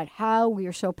idea about how we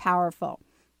are so powerful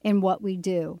in what we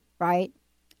do, right?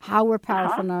 How we're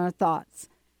powerful in our thoughts.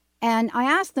 And I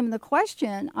asked him the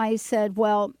question, I said,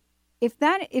 well, if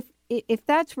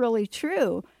that's really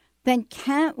true, then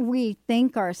can't we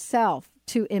think ourselves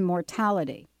to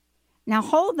immortality? Now,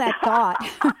 hold that thought,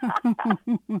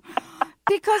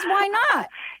 because why not?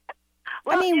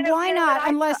 Well, why not?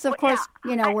 Unless, of course,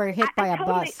 we're hit by a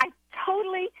bus.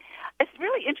 It's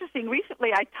really interesting.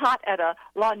 Recently, I taught at a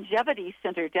longevity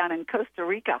center down in Costa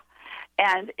Rica,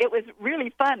 and it was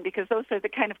really fun because those are the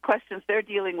kind of questions they're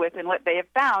dealing with, and what they have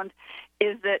found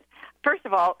is that, first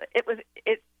of all, it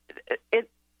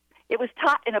was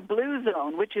taught in a blue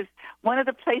zone, which is one of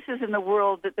the places in the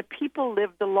world that the people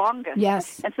live the longest.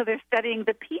 Yes. And so they're studying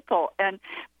the people, and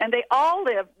they all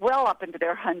live well up into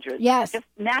their hundreds. Yes. Just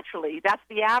naturally. That's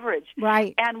the average.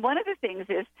 Right. And one of the things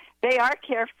is they are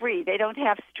carefree. They don't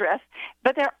have stress,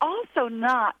 but they're also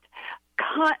not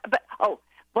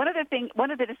one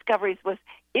of the discoveries was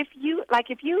if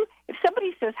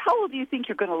somebody says, how old do you think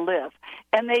you're going to live?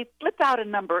 And they flip out a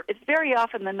number, it's very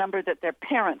often the number that their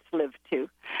parents lived to,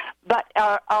 but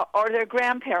or their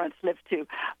grandparents lived to.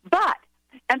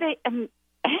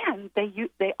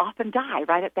 They often die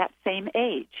right at that same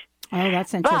age. Oh,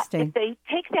 that's interesting. But if they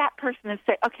take that person and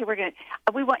say, okay,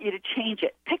 we want you to change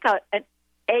it. Pick an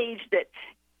age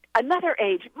another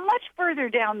age much further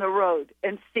down the road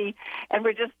and see, and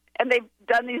they've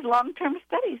done these long-term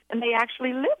studies, and they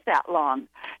actually live that long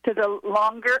to the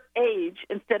longer age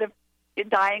instead of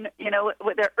dying,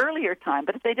 with their earlier time.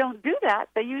 But if they don't do that,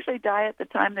 they usually die at the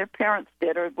time their parents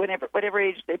did, or whatever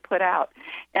age they put out.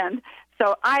 And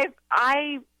so I'm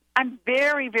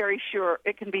very, very sure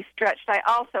it can be stretched. I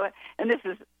also, and this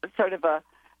is sort of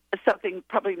something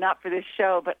probably not for this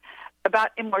show, but about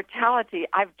immortality,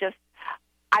 I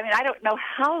don't know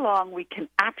how long we can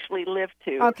actually live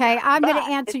to. Okay, I'm going to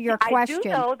answer your question. I do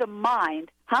know the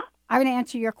mind, huh? I'm going to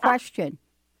answer your question.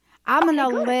 I want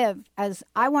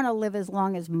to live as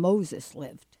long as Moses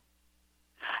lived.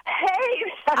 Hey,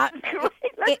 that's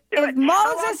great. If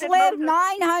Moses lived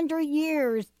 900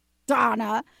 years,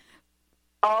 Donna,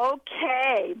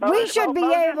 okay. We should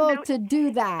be able to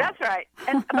do that. That's right.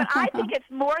 But I think it's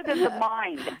more than the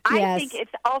mind. I think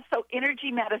it's also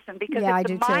energy medicine, because if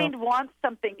the mind wants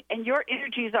something and your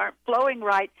energies aren't flowing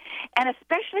right, and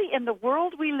especially in the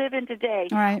world we live in today,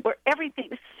 where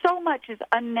so much is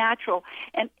unnatural,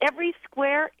 and every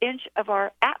square inch of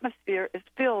our atmosphere is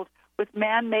filled with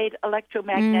man-made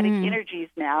electromagnetic energies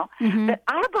now that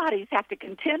our bodies have to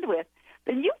contend with,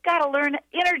 then you've got to learn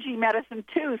energy medicine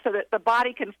too, so that the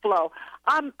body can flow.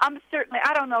 I'm certainly,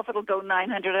 I don't know if it'll go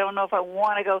 900. I don't know if I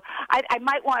want to go. I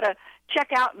might want to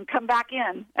check out and come back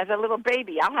in as a little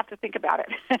baby. I'll have to think about it.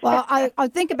 Well, I'll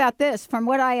think about this. From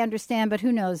what I understand, but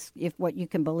who knows what you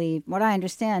can believe. What I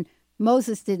understand,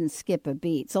 Moses didn't skip a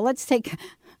beat. So let's go to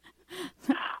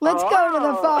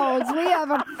the phones.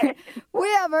 We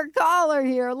have a caller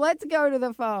here. Let's go to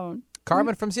the phone.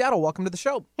 Carmen from Seattle, welcome to the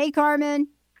show. Hey, Carmen.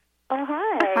 Oh,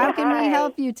 hi. How can we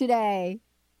help you today?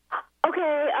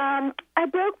 Okay, I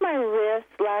broke my wrist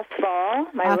last fall,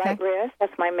 my right wrist.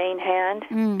 That's my main hand.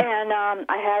 And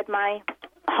I had my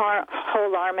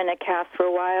whole arm in a cast for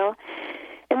a while.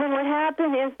 And then what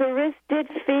happened is the wrist did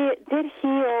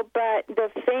heal, but the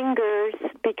fingers,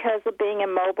 because of being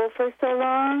immobile for so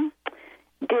long,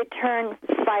 did turn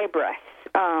fibrous.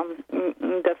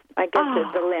 The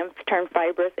limbs turn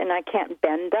fibrous, and I can't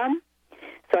bend them.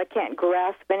 So I can't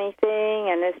grasp anything,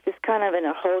 and it's just kind of in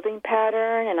a holding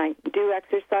pattern, and I do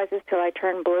exercises till I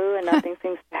turn blue, and nothing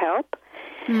seems to help.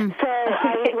 So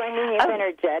I was wondering if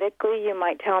energetically you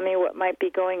might tell me what might be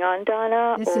going on,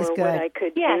 Donna, what I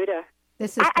could do to...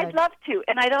 This is I'd love to,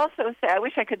 and I'd also say I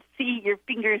wish I could see your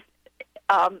fingers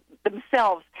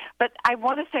themselves. But I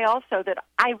want to say also that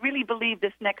I really believe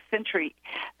this next century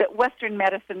that Western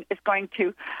medicine is going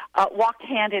to walk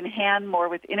hand in hand more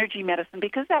with energy medicine,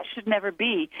 because that should never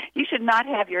be. You should not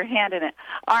have your hand in an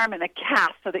arm in a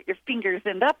cast so that your fingers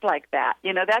end up like that.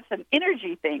 You know, that's an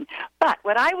energy thing. But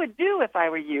what I would do if I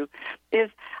were you is,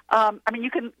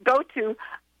 you can go to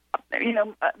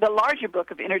the larger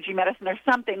book of energy medicine or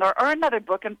something, or another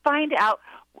book, and find out,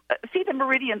 see the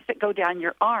meridians that go down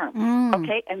your arm,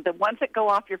 okay? And the ones that go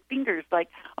off your fingers, like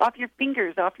off your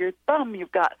fingers, off your thumb,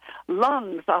 you've got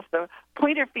lungs. Off the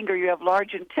pointer finger, you have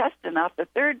large intestine. Off the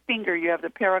third finger, you have the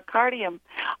pericardium.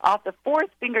 Off the fourth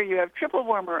finger, you have triple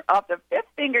wormer. Off the fifth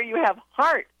finger, you have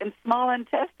heart and small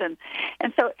intestine.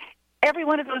 And so every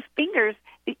one of those fingers,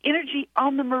 the energy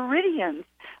on the meridians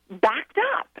backed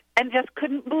up and just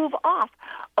couldn't move off.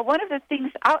 One of the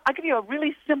things, I'll give you a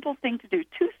really simple thing to do,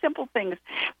 2 simple things,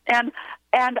 and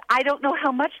I don't know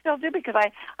how much they'll do, because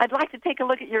I'd like to take a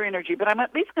look at your energy, but I'm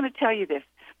at least going to tell you this.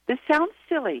 This sounds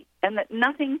silly, and that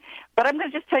nothing, but I'm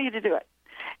going to just tell you to do it.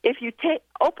 If you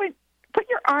put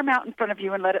your arm out in front of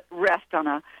you and let it rest on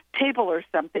a table or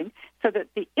something, so that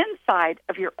the inside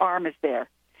of your arm is there,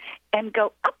 and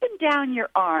go up and down your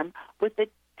arm with the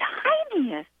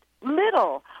tiniest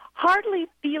little, hardly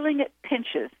feeling it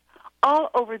pinches all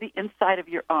over the inside of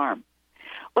your arm.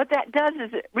 What that does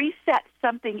is it resets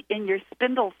something in your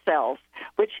spindle cells,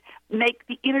 which make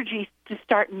the energies to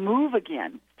start move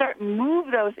again,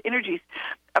 move those energies.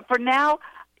 For now,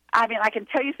 I can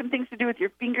tell you some things to do with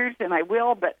your fingers, and I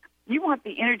will, but you want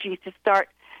the energy to start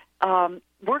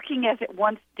working as it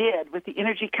once did, with the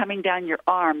energy coming down your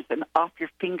arms and off your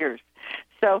fingers.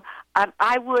 So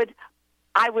I would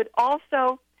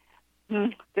also,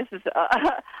 this is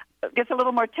gets a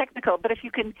little more technical, but if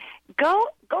you can go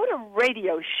to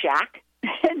Radio Shack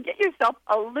and get yourself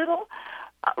a little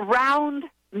round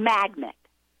magnet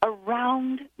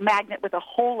with a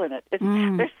hole in it.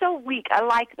 They're so weak. I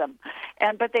like them,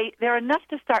 but they're enough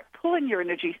to start pulling your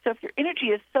energy. So if your energy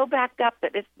is so backed up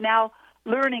that it's now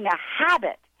learning a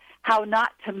habit how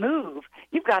not to move,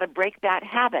 you've got to break that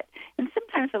habit. And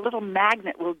sometimes a little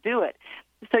magnet will do it.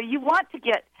 So you want to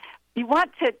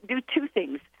do 2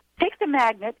 things. Take the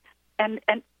magnet and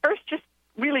first just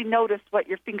really notice what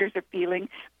your fingers are feeling,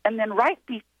 and then right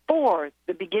before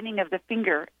the beginning of the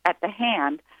finger at the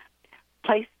hand,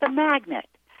 place the magnet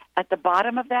at the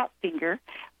bottom of that finger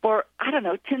for,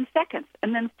 10 seconds,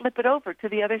 and then flip it over to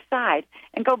the other side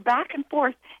and go back and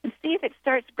forth and see if it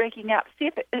starts breaking up.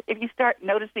 See if you start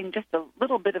noticing just a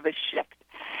little bit of a shift.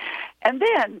 And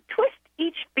then twist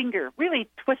each finger, really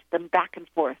twist them back and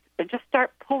forth, and just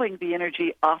start pulling the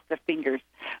energy off the fingers.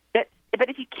 But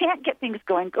if you can't get things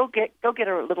going, go get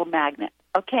a little magnet,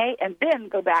 okay? And then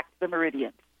go back to the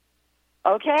meridians.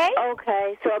 Okay?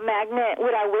 Okay. So a magnet,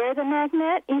 would I wear the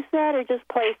magnet, you said, or just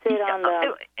place it on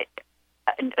the...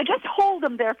 Just hold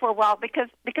them there for a while, because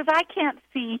I can't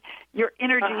see your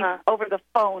energy over the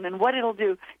phone and what it'll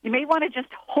do. You may want to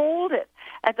just hold it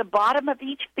at the bottom of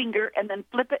each finger and then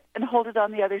flip it and hold it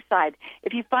on the other side.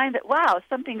 If you find that, wow,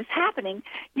 something's happening,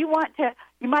 you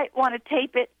might want to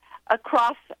tape it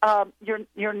across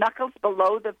your knuckles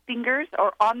below the fingers,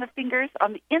 or on the fingers,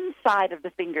 on the inside of the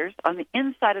fingers,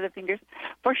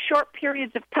 for short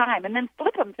periods of time, and then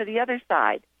flip them to the other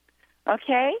side.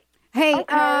 Okay? Hey,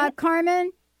 okay.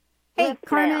 Carmen. Hey, yes,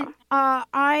 Carmen.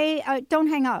 I don't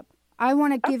hang up. I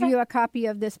want to give you a copy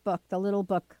of this book, the little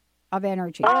book of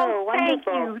energy. Oh,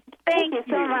 wonderful! Thank you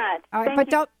so much. All right,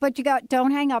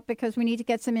 don't hang up, because we need to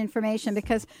get some information.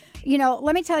 Because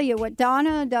let me tell you, what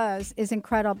Donna does is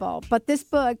incredible. But this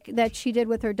book that she did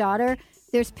with her daughter,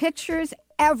 there's pictures,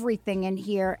 everything in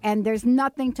here, and there's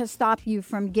nothing to stop you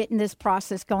from getting this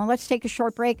process going. Let's take a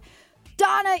short break.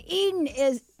 Donna Eden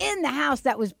is in the house.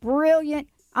 That was brilliant.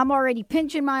 I'm already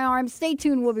pinching my arm. Stay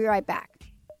tuned. We'll be right back.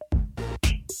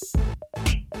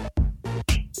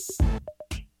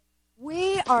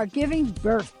 We are giving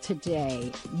birth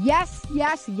today. Yes,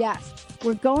 yes, yes.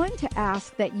 we're going to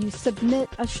ask that you submit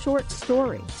a short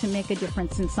story to make a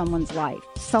difference in someone's life,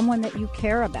 someone that you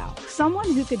care about,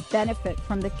 someone who could benefit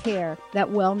from the care that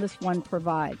Wellness One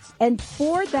provides. And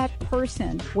for that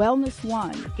person, Wellness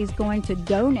One is going to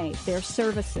donate their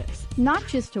services, not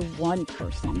just to one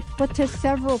person, but to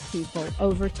several people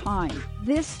over time.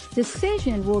 This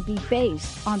decision will be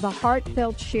based on the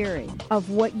heartfelt sharing of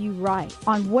what you write,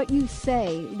 on what you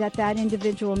say that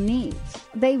individual needs.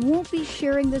 They won't be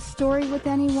sharing this story with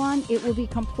anyone. It will be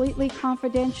completely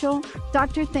confidential.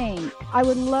 Dr. Thane, I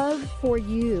would love for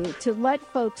you to let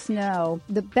folks know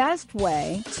the best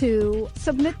way to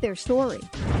submit their story.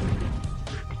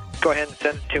 Go ahead and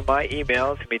send it to my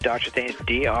email. It's going to be Dr. Thane's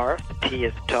Dr. T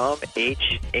as in Tom, Hain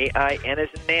as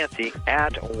in Nancy,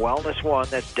 at Wellness One.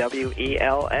 That's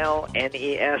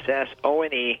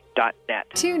WELLNESSONE.net.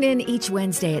 Tune in each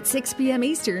Wednesday at 6 p.m.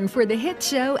 Eastern for the hit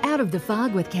show Out of the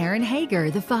Fog with Karen Hager,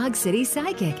 the Fog City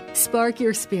Psychic. Spark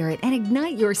your spirit and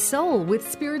ignite your soul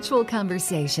with spiritual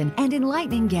conversation and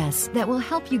enlightening guests that will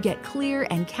help you get clear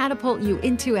and catapult you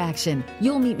into action.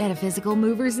 You'll meet metaphysical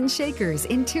movers and shakers,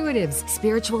 intuitives,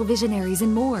 spiritual visionaries,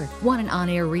 and more. Want an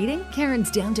on-air reading? Karen's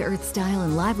down-to-earth style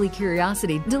and lively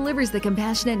curiosity delivers the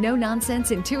compassionate,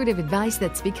 no-nonsense, intuitive advice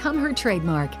that's become her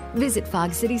trademark. Visit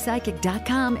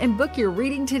fogcitypsychic.com and book your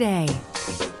reading today.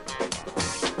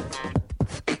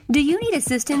 Do you need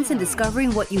assistance in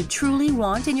discovering what you truly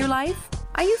want in your life?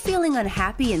 Are you feeling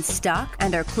unhappy and stuck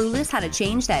and are clueless how to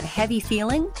change that heavy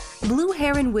feeling? Blue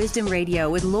Heron Wisdom Radio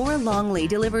with Laura Longley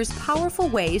delivers powerful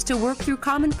ways to work through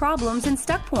common problems and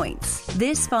stuck points.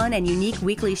 This fun and unique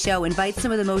weekly show invites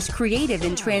some of the most creative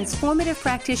and transformative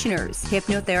practitioners,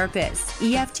 hypnotherapists,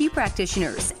 EFT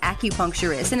practitioners,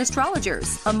 acupuncturists, and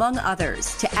astrologers, among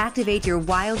others, to activate your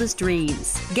wildest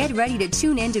dreams. Get ready to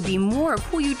tune in to be more of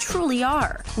who you truly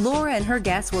are. Laura and her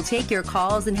guests will take your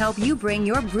calls and help you bring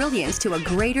your brilliance to a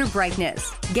greater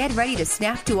brightness. Get ready to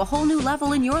snap to a whole new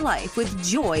level in your life with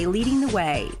joy leading the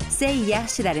way. Say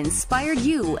yes to that inspired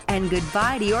you and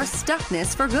goodbye to your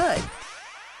stuckness for good.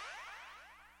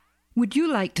 Would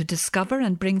you like to discover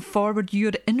and bring forward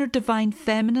your inner divine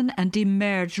feminine and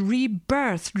emerge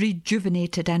rebirthed,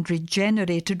 rejuvenated and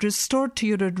regenerated, restored to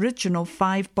your original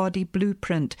 5-body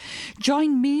blueprint?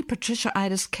 Join me, Patricia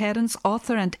Iris Cairns,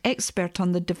 author and expert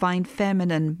on the divine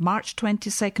feminine, March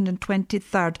 22nd and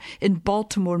 23rd in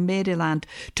Baltimore, Maryland,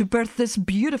 to birth this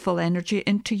beautiful energy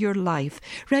into your life.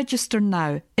 Register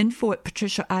now.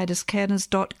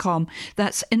 info@patriciairiscairns.com.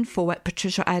 That's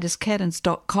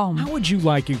info@patriciairiscairns.com. How would you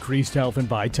like increased health and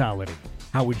vitality?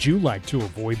 How would you like to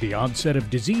avoid the onset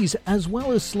of disease as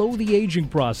well as slow the aging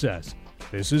process?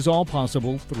 This is all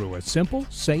possible through a simple,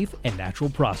 safe, and natural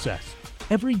process.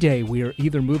 Every day we are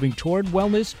either moving toward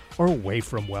wellness or away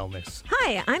from wellness.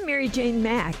 Hi, I'm Mary Jane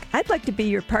Mack. I'd like to be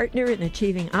your partner in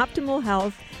achieving optimal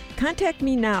health. Contact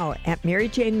me now at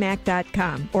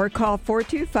maryjanemack.com or call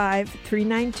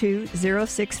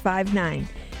 425-392-0659.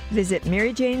 Visit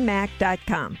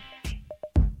maryjanemack.com.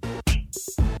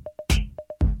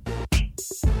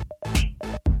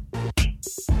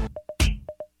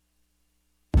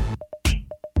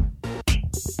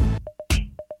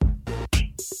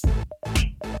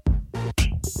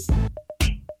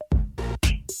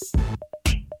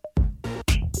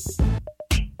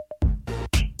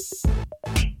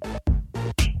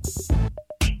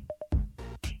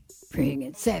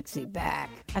 Bringing sexy back.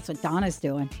 That's what Donna's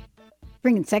doing.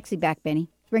 Bringing sexy back, Benny.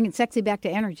 Bringing sexy back to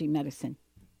energy medicine.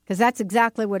 Because that's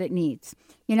exactly what it needs.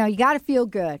 You know, you got to feel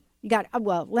good.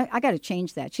 I got to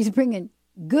change that. She's bringing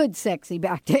good sexy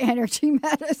back to energy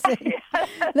medicine.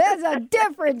 There's a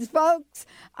difference, folks.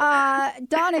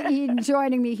 Donna Eden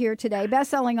joining me here today,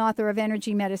 best-selling author of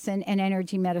Energy Medicine and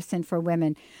Energy Medicine for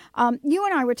Women. You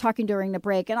and I were talking during the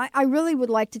break, and I really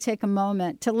would like to take a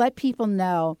moment to let people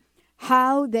know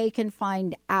how they can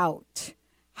find out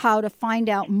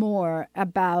more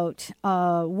about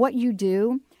what you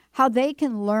do, how they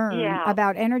can learn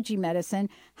about energy medicine,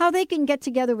 how they can get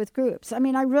together with groups. I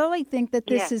mean, I really think that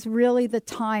this is really the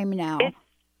time now.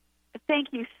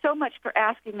 Thank you so much for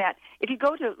asking that. If you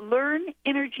go to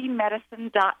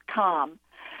learnenergymedicine.com,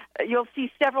 you'll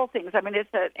see several things. I mean,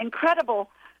 it's an incredible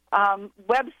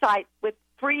website with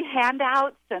free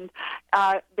handouts, and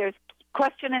there's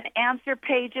question and answer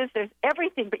pages. There's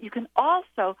everything, but you can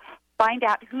also find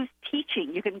out who's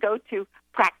teaching. You can go to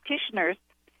practitioners,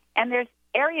 and there's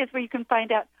areas where you can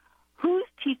find out who's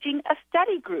teaching a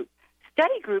study group.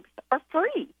 Study groups are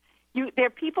free. There are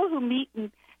people who meet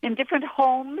in different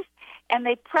homes, and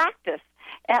they practice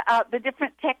the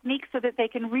different techniques so that they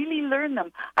can really learn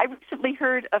them. I recently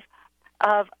heard of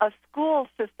a school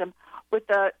system with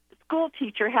a school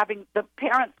teacher having the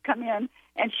parents come in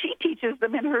and she teaches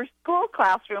them in her school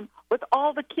classroom with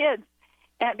all the kids,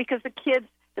 and because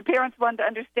the parents wanted to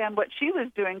understand what she was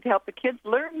doing to help the kids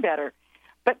learn better.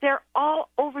 But they're all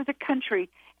over the country,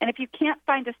 and if you can't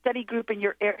find a study group in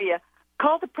your area,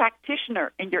 call the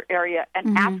practitioner in your area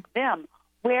and ask them,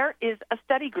 where is a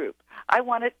study group? I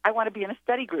want to be in a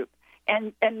study group.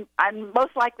 And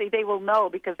most likely they will know,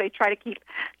 because they try to keep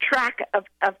track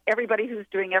of everybody who's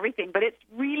doing everything. But it's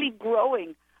really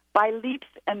growing by leaps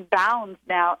and bounds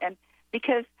now, and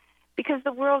because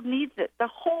the world needs it. The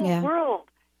whole world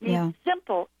needs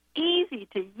simple, easy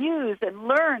to use and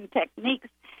learn techniques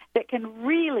that can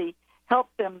really help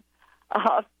them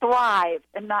thrive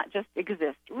and not just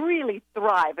exist. Really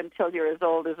thrive until you're as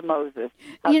old as Moses.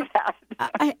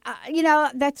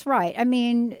 That's right. I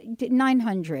mean,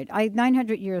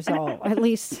 900 years old, at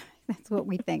least that's what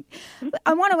we think.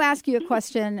 I want to ask you a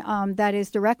question that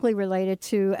is directly related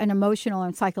to an emotional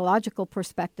and psychological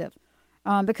perspective,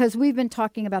 because we've been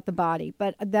talking about the body,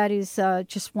 but that is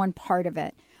just one part of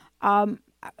it. A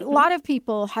lot of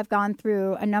people have gone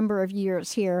through a number of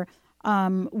years here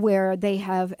where they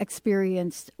have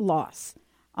experienced loss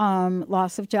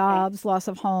of jobs, loss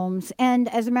of homes. And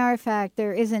as a matter of fact,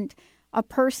 there isn't a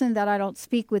person that I don't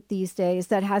speak with these days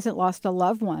that hasn't lost a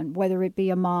loved one, whether it be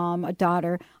a mom, a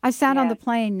daughter. I sat on the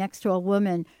plane next to a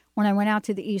woman when I went out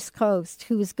to the East Coast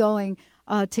who was going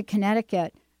to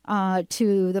Connecticut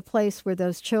to the place where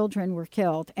those children were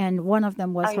killed. And one of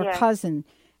them was her cousin.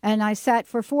 And I sat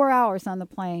for 4 hours on the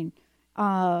plane.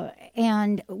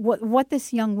 And what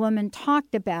this young woman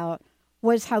talked about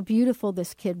was how beautiful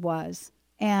this kid was,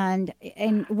 and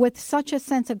with such a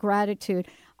sense of gratitude.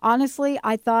 Honestly,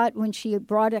 I thought when she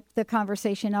brought the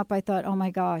conversation up, I thought, oh my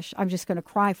gosh, I'm just going to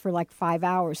cry for like 5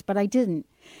 hours, but I didn't.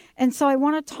 And so I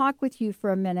want to talk with you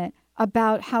for a minute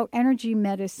about how energy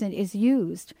medicine is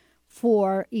used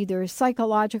for either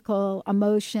psychological,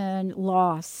 emotion,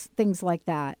 loss, things like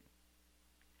that.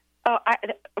 Oh,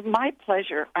 my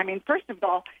pleasure. I mean, first of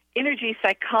all, energy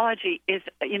psychology is,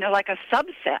 like a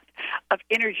subset of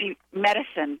energy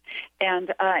medicine,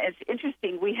 and it's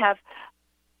interesting. We have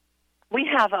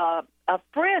a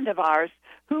friend of ours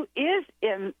who is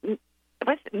in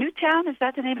Newtown. Is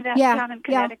that the name of that town in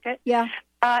Connecticut? Yeah.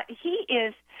 He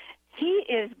is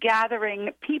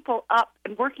gathering people up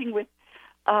and working with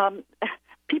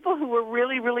people who were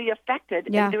really, really affected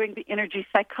and doing the energy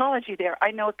psychology there.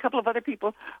 I know a couple of other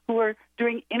people who are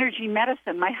doing energy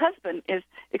medicine. My husband is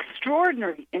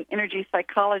extraordinary in energy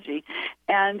psychology,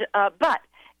 and but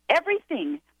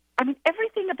everything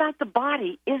about the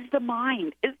body is the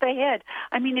mind, is the head.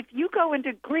 I mean, if you go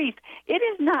into grief, it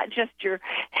is not just your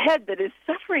head that is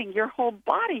suffering. Your whole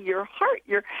body, your heart,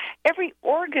 your every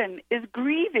organ is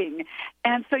grieving.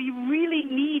 And so you really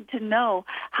need to know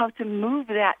how to move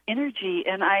that energy.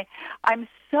 And I'm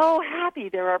so happy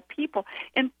there are people.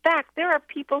 In fact, there are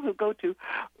people who go to,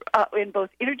 in both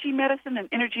energy medicine and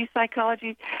energy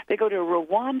psychology, they go to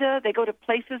Rwanda, they go to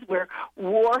places where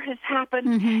war has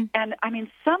happened. And, I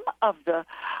mean, some of the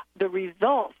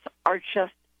results are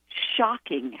just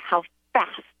shocking how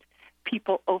fast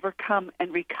people overcome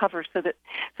and recover so that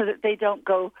they don't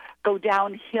go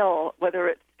downhill, whether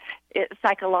it's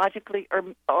psychologically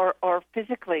or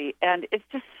physically. And it's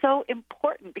just so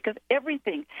important because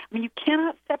everything, I mean, you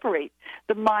cannot separate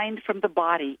the mind from the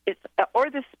body, or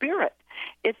the spirit.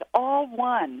 It's all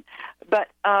one. But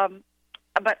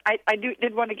I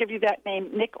did want to give you that name,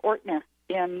 Nick Ortner,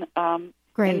 in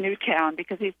Newtown,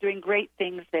 because he's doing great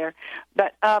things there.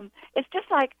 But it's just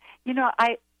like,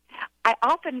 I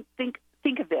often think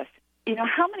of this.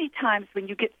 How many times when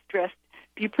you get stressed,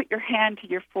 do you put your hand to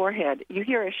your forehead? You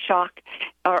hear a shock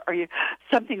or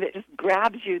something that just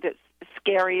grabs you that's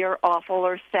scary or awful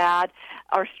or sad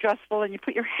or stressful, and you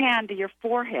put your hand to your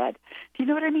forehead. Do you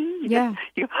know what I mean?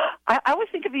 I always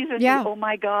think of these as the oh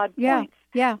my God points.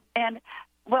 Yeah. And,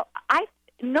 well,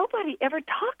 nobody ever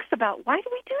talks about why do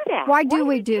we do that? Why do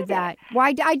we do that?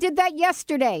 I did that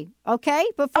yesterday,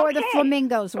 before the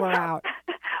flamingos were out.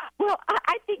 Well,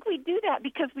 I think we do that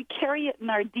because we carry it in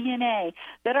our DNA,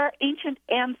 that our ancient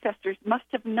ancestors must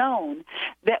have known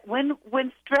that when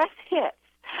stress hits,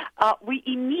 we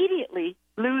immediately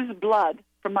lose blood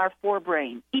from our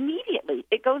forebrain. Immediately.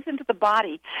 It goes into the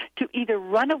body to either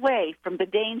run away from the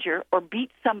danger or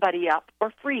beat somebody up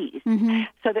or freeze.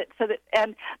 So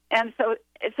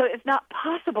it's not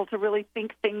possible to really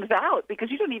think things out because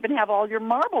you don't even have all your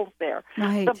marbles there.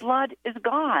 Right. The blood is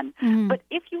gone. But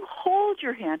if you hold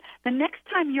your hand, the next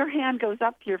time your hand goes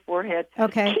up to your forehead,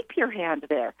 keep your hand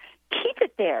there. Keep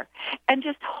it there and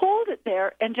just hold it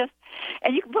there and you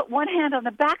can put one hand on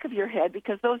the back of your head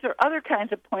because those are other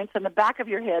kinds of points on the back of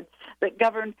your head that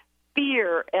govern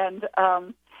fear and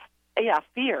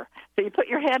fear. So you put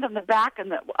your hand on the back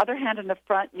and the other hand in the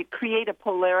front. You create a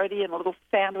polarity and a little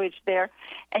sandwich there,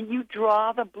 and you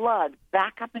draw the blood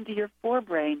back up into your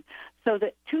forebrain so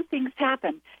that two things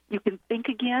happen. You can think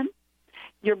again.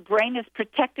 Your brain is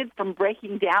protected from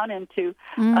breaking down into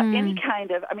any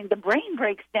kind of, the brain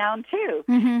breaks down too.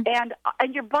 And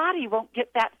your body won't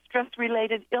get that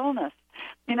stress-related illness.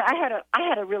 I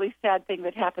had a really sad thing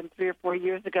that happened 3 or 4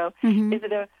 years ago. Is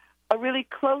that a really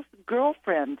close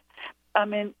girlfriend,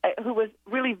 who was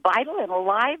really vital and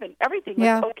alive and everything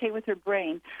was okay with her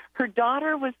brain. Her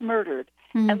daughter was murdered.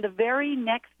 And the very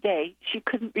next day, she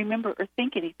couldn't remember or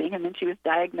think anything, and then she was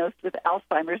diagnosed with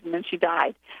Alzheimer's, and then she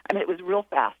died. It was real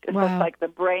fast. It was like the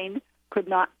brain could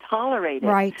not tolerate it.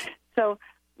 Right. So,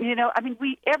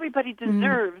 everybody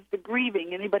deserves the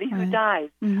grieving, anybody who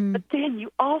dies. But then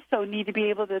you also need to be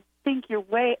able to think your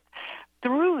way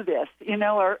through this,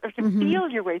 or to feel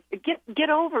your way, get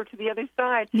over to the other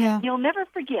side. Yeah. You'll never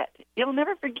forget.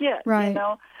 Right.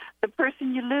 The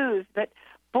person you lose. But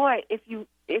boy, if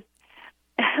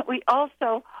we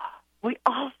also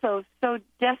so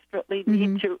desperately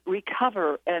need to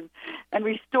recover and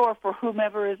restore for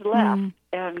whomever is left.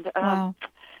 And wow.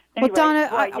 Anyway, well,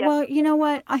 Donna, you know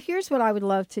what? Here's what I would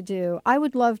love to do. I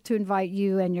would love to invite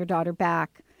you and your daughter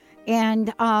back,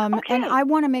 and I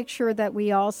want to make sure that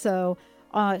we also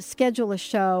schedule a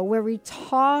show where we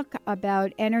talk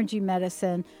about energy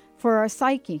medicine for our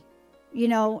psyche.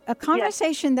 A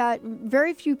conversation that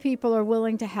very few people are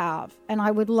willing to have, and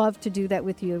I would love to do that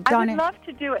with you. Donna, I would love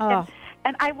to do it.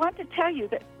 And I want to tell you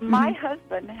that my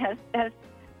husband has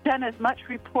done as much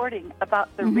reporting about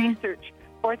the research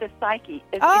for the psyche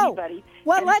as anybody.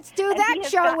 Well, and, let's do that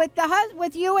show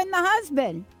with you and the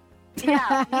husband.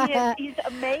 Yeah, he's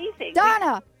amazing.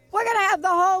 Donna, we're going to have the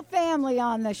whole family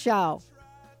on the show.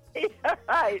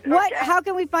 Right. What? Okay. How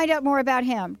can we find out more about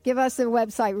him? Give us the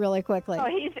website really quickly. Oh,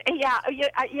 he's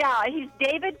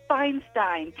David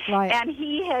Feinstein, right? And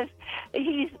he's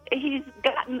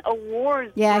gotten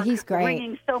awards. Yeah, for he's great.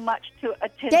 Bringing so much to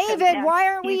attention. David, why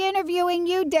aren't we interviewing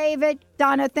you, David?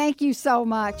 Donna, thank you so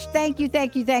much. Thank you.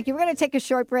 We're going to take a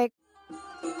short break.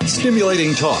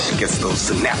 Stimulating talk gets those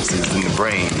synapses in the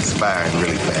brain firing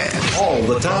really fast. All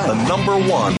the time. The number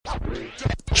one.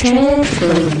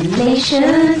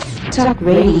 Transformation Talk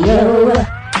Radio.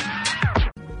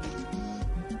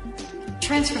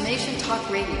 Transformation Talk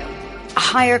Radio. A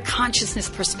higher consciousness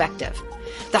perspective.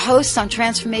 The hosts on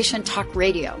Transformation Talk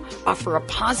Radio offer a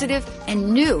positive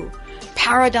and new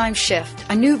paradigm shift,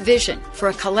 a new vision for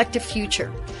a collective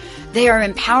future. They are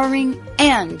empowering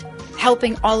and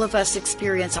helping all of us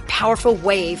experience a powerful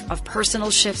wave of personal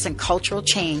shifts and cultural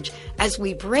change as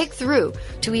we break through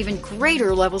to even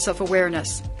greater levels of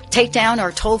awareness. Take down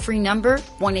our toll-free number,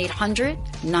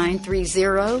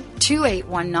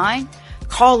 1-800-930-2819.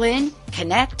 Call in,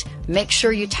 connect, make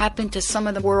sure you tap into some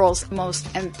of the world's most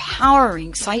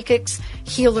empowering psychics,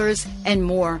 healers, and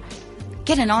more.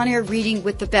 Get an on-air reading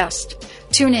with the best.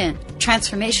 Tune in,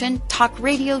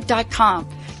 transformationtalkradio.com.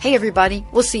 Hey, everybody,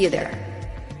 we'll see you there.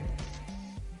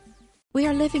 We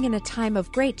are living in a time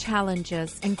of great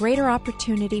challenges and greater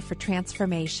opportunity for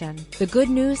transformation. The good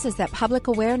news is that public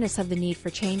awareness of the need for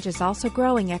change is also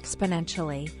growing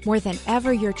exponentially. More than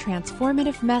ever, your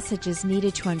transformative message is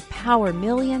needed to empower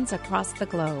millions across the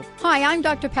globe. Hi, I'm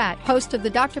Dr. Pat, host of The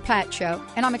Dr. Pat Show,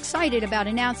 and I'm excited about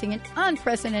announcing an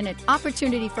unprecedented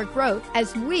opportunity for growth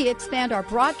as we expand our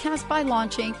broadcast by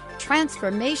launching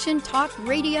Transformation Talk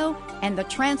Radio and the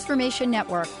Transformation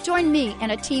Network. Join me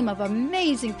and a team of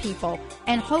amazing people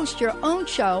and host your own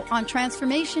show on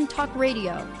Transformation Talk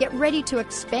Radio. Get ready to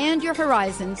expand your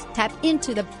horizons, tap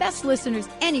into the best listeners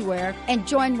anywhere, and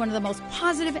join one of the most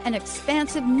positive and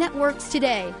expansive networks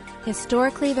today.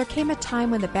 Historically, there came a time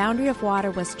when the boundary of water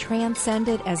was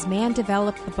transcended as man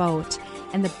developed the boat,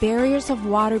 and the barriers of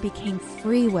water became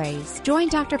freeways. Join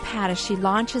Dr. Pat as she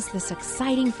launches this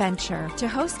exciting venture. To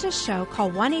host a show, call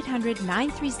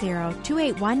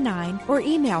 1-800-930-2819 or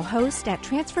email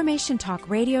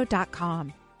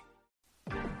host@transformationtalkradio.com.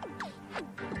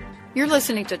 You're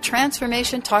listening to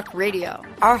Transformation Talk Radio.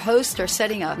 Our hosts are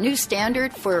setting a new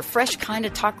standard for a fresh kind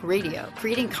of talk radio,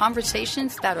 creating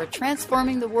conversations that are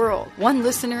transforming the world, one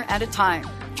listener at a time.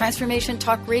 Transformation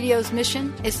Talk Radio's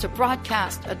mission is to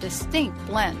broadcast a distinct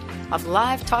blend of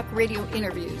live talk radio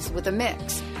interviews with a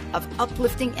mix of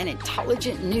uplifting and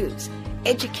intelligent news,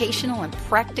 educational and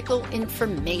practical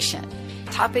information.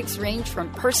 Topics range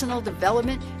from personal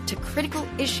development to critical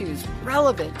issues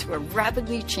relevant to a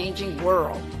rapidly changing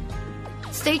world.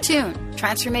 Stay tuned.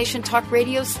 Transformation Talk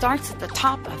Radio starts at the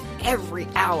top of every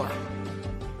hour.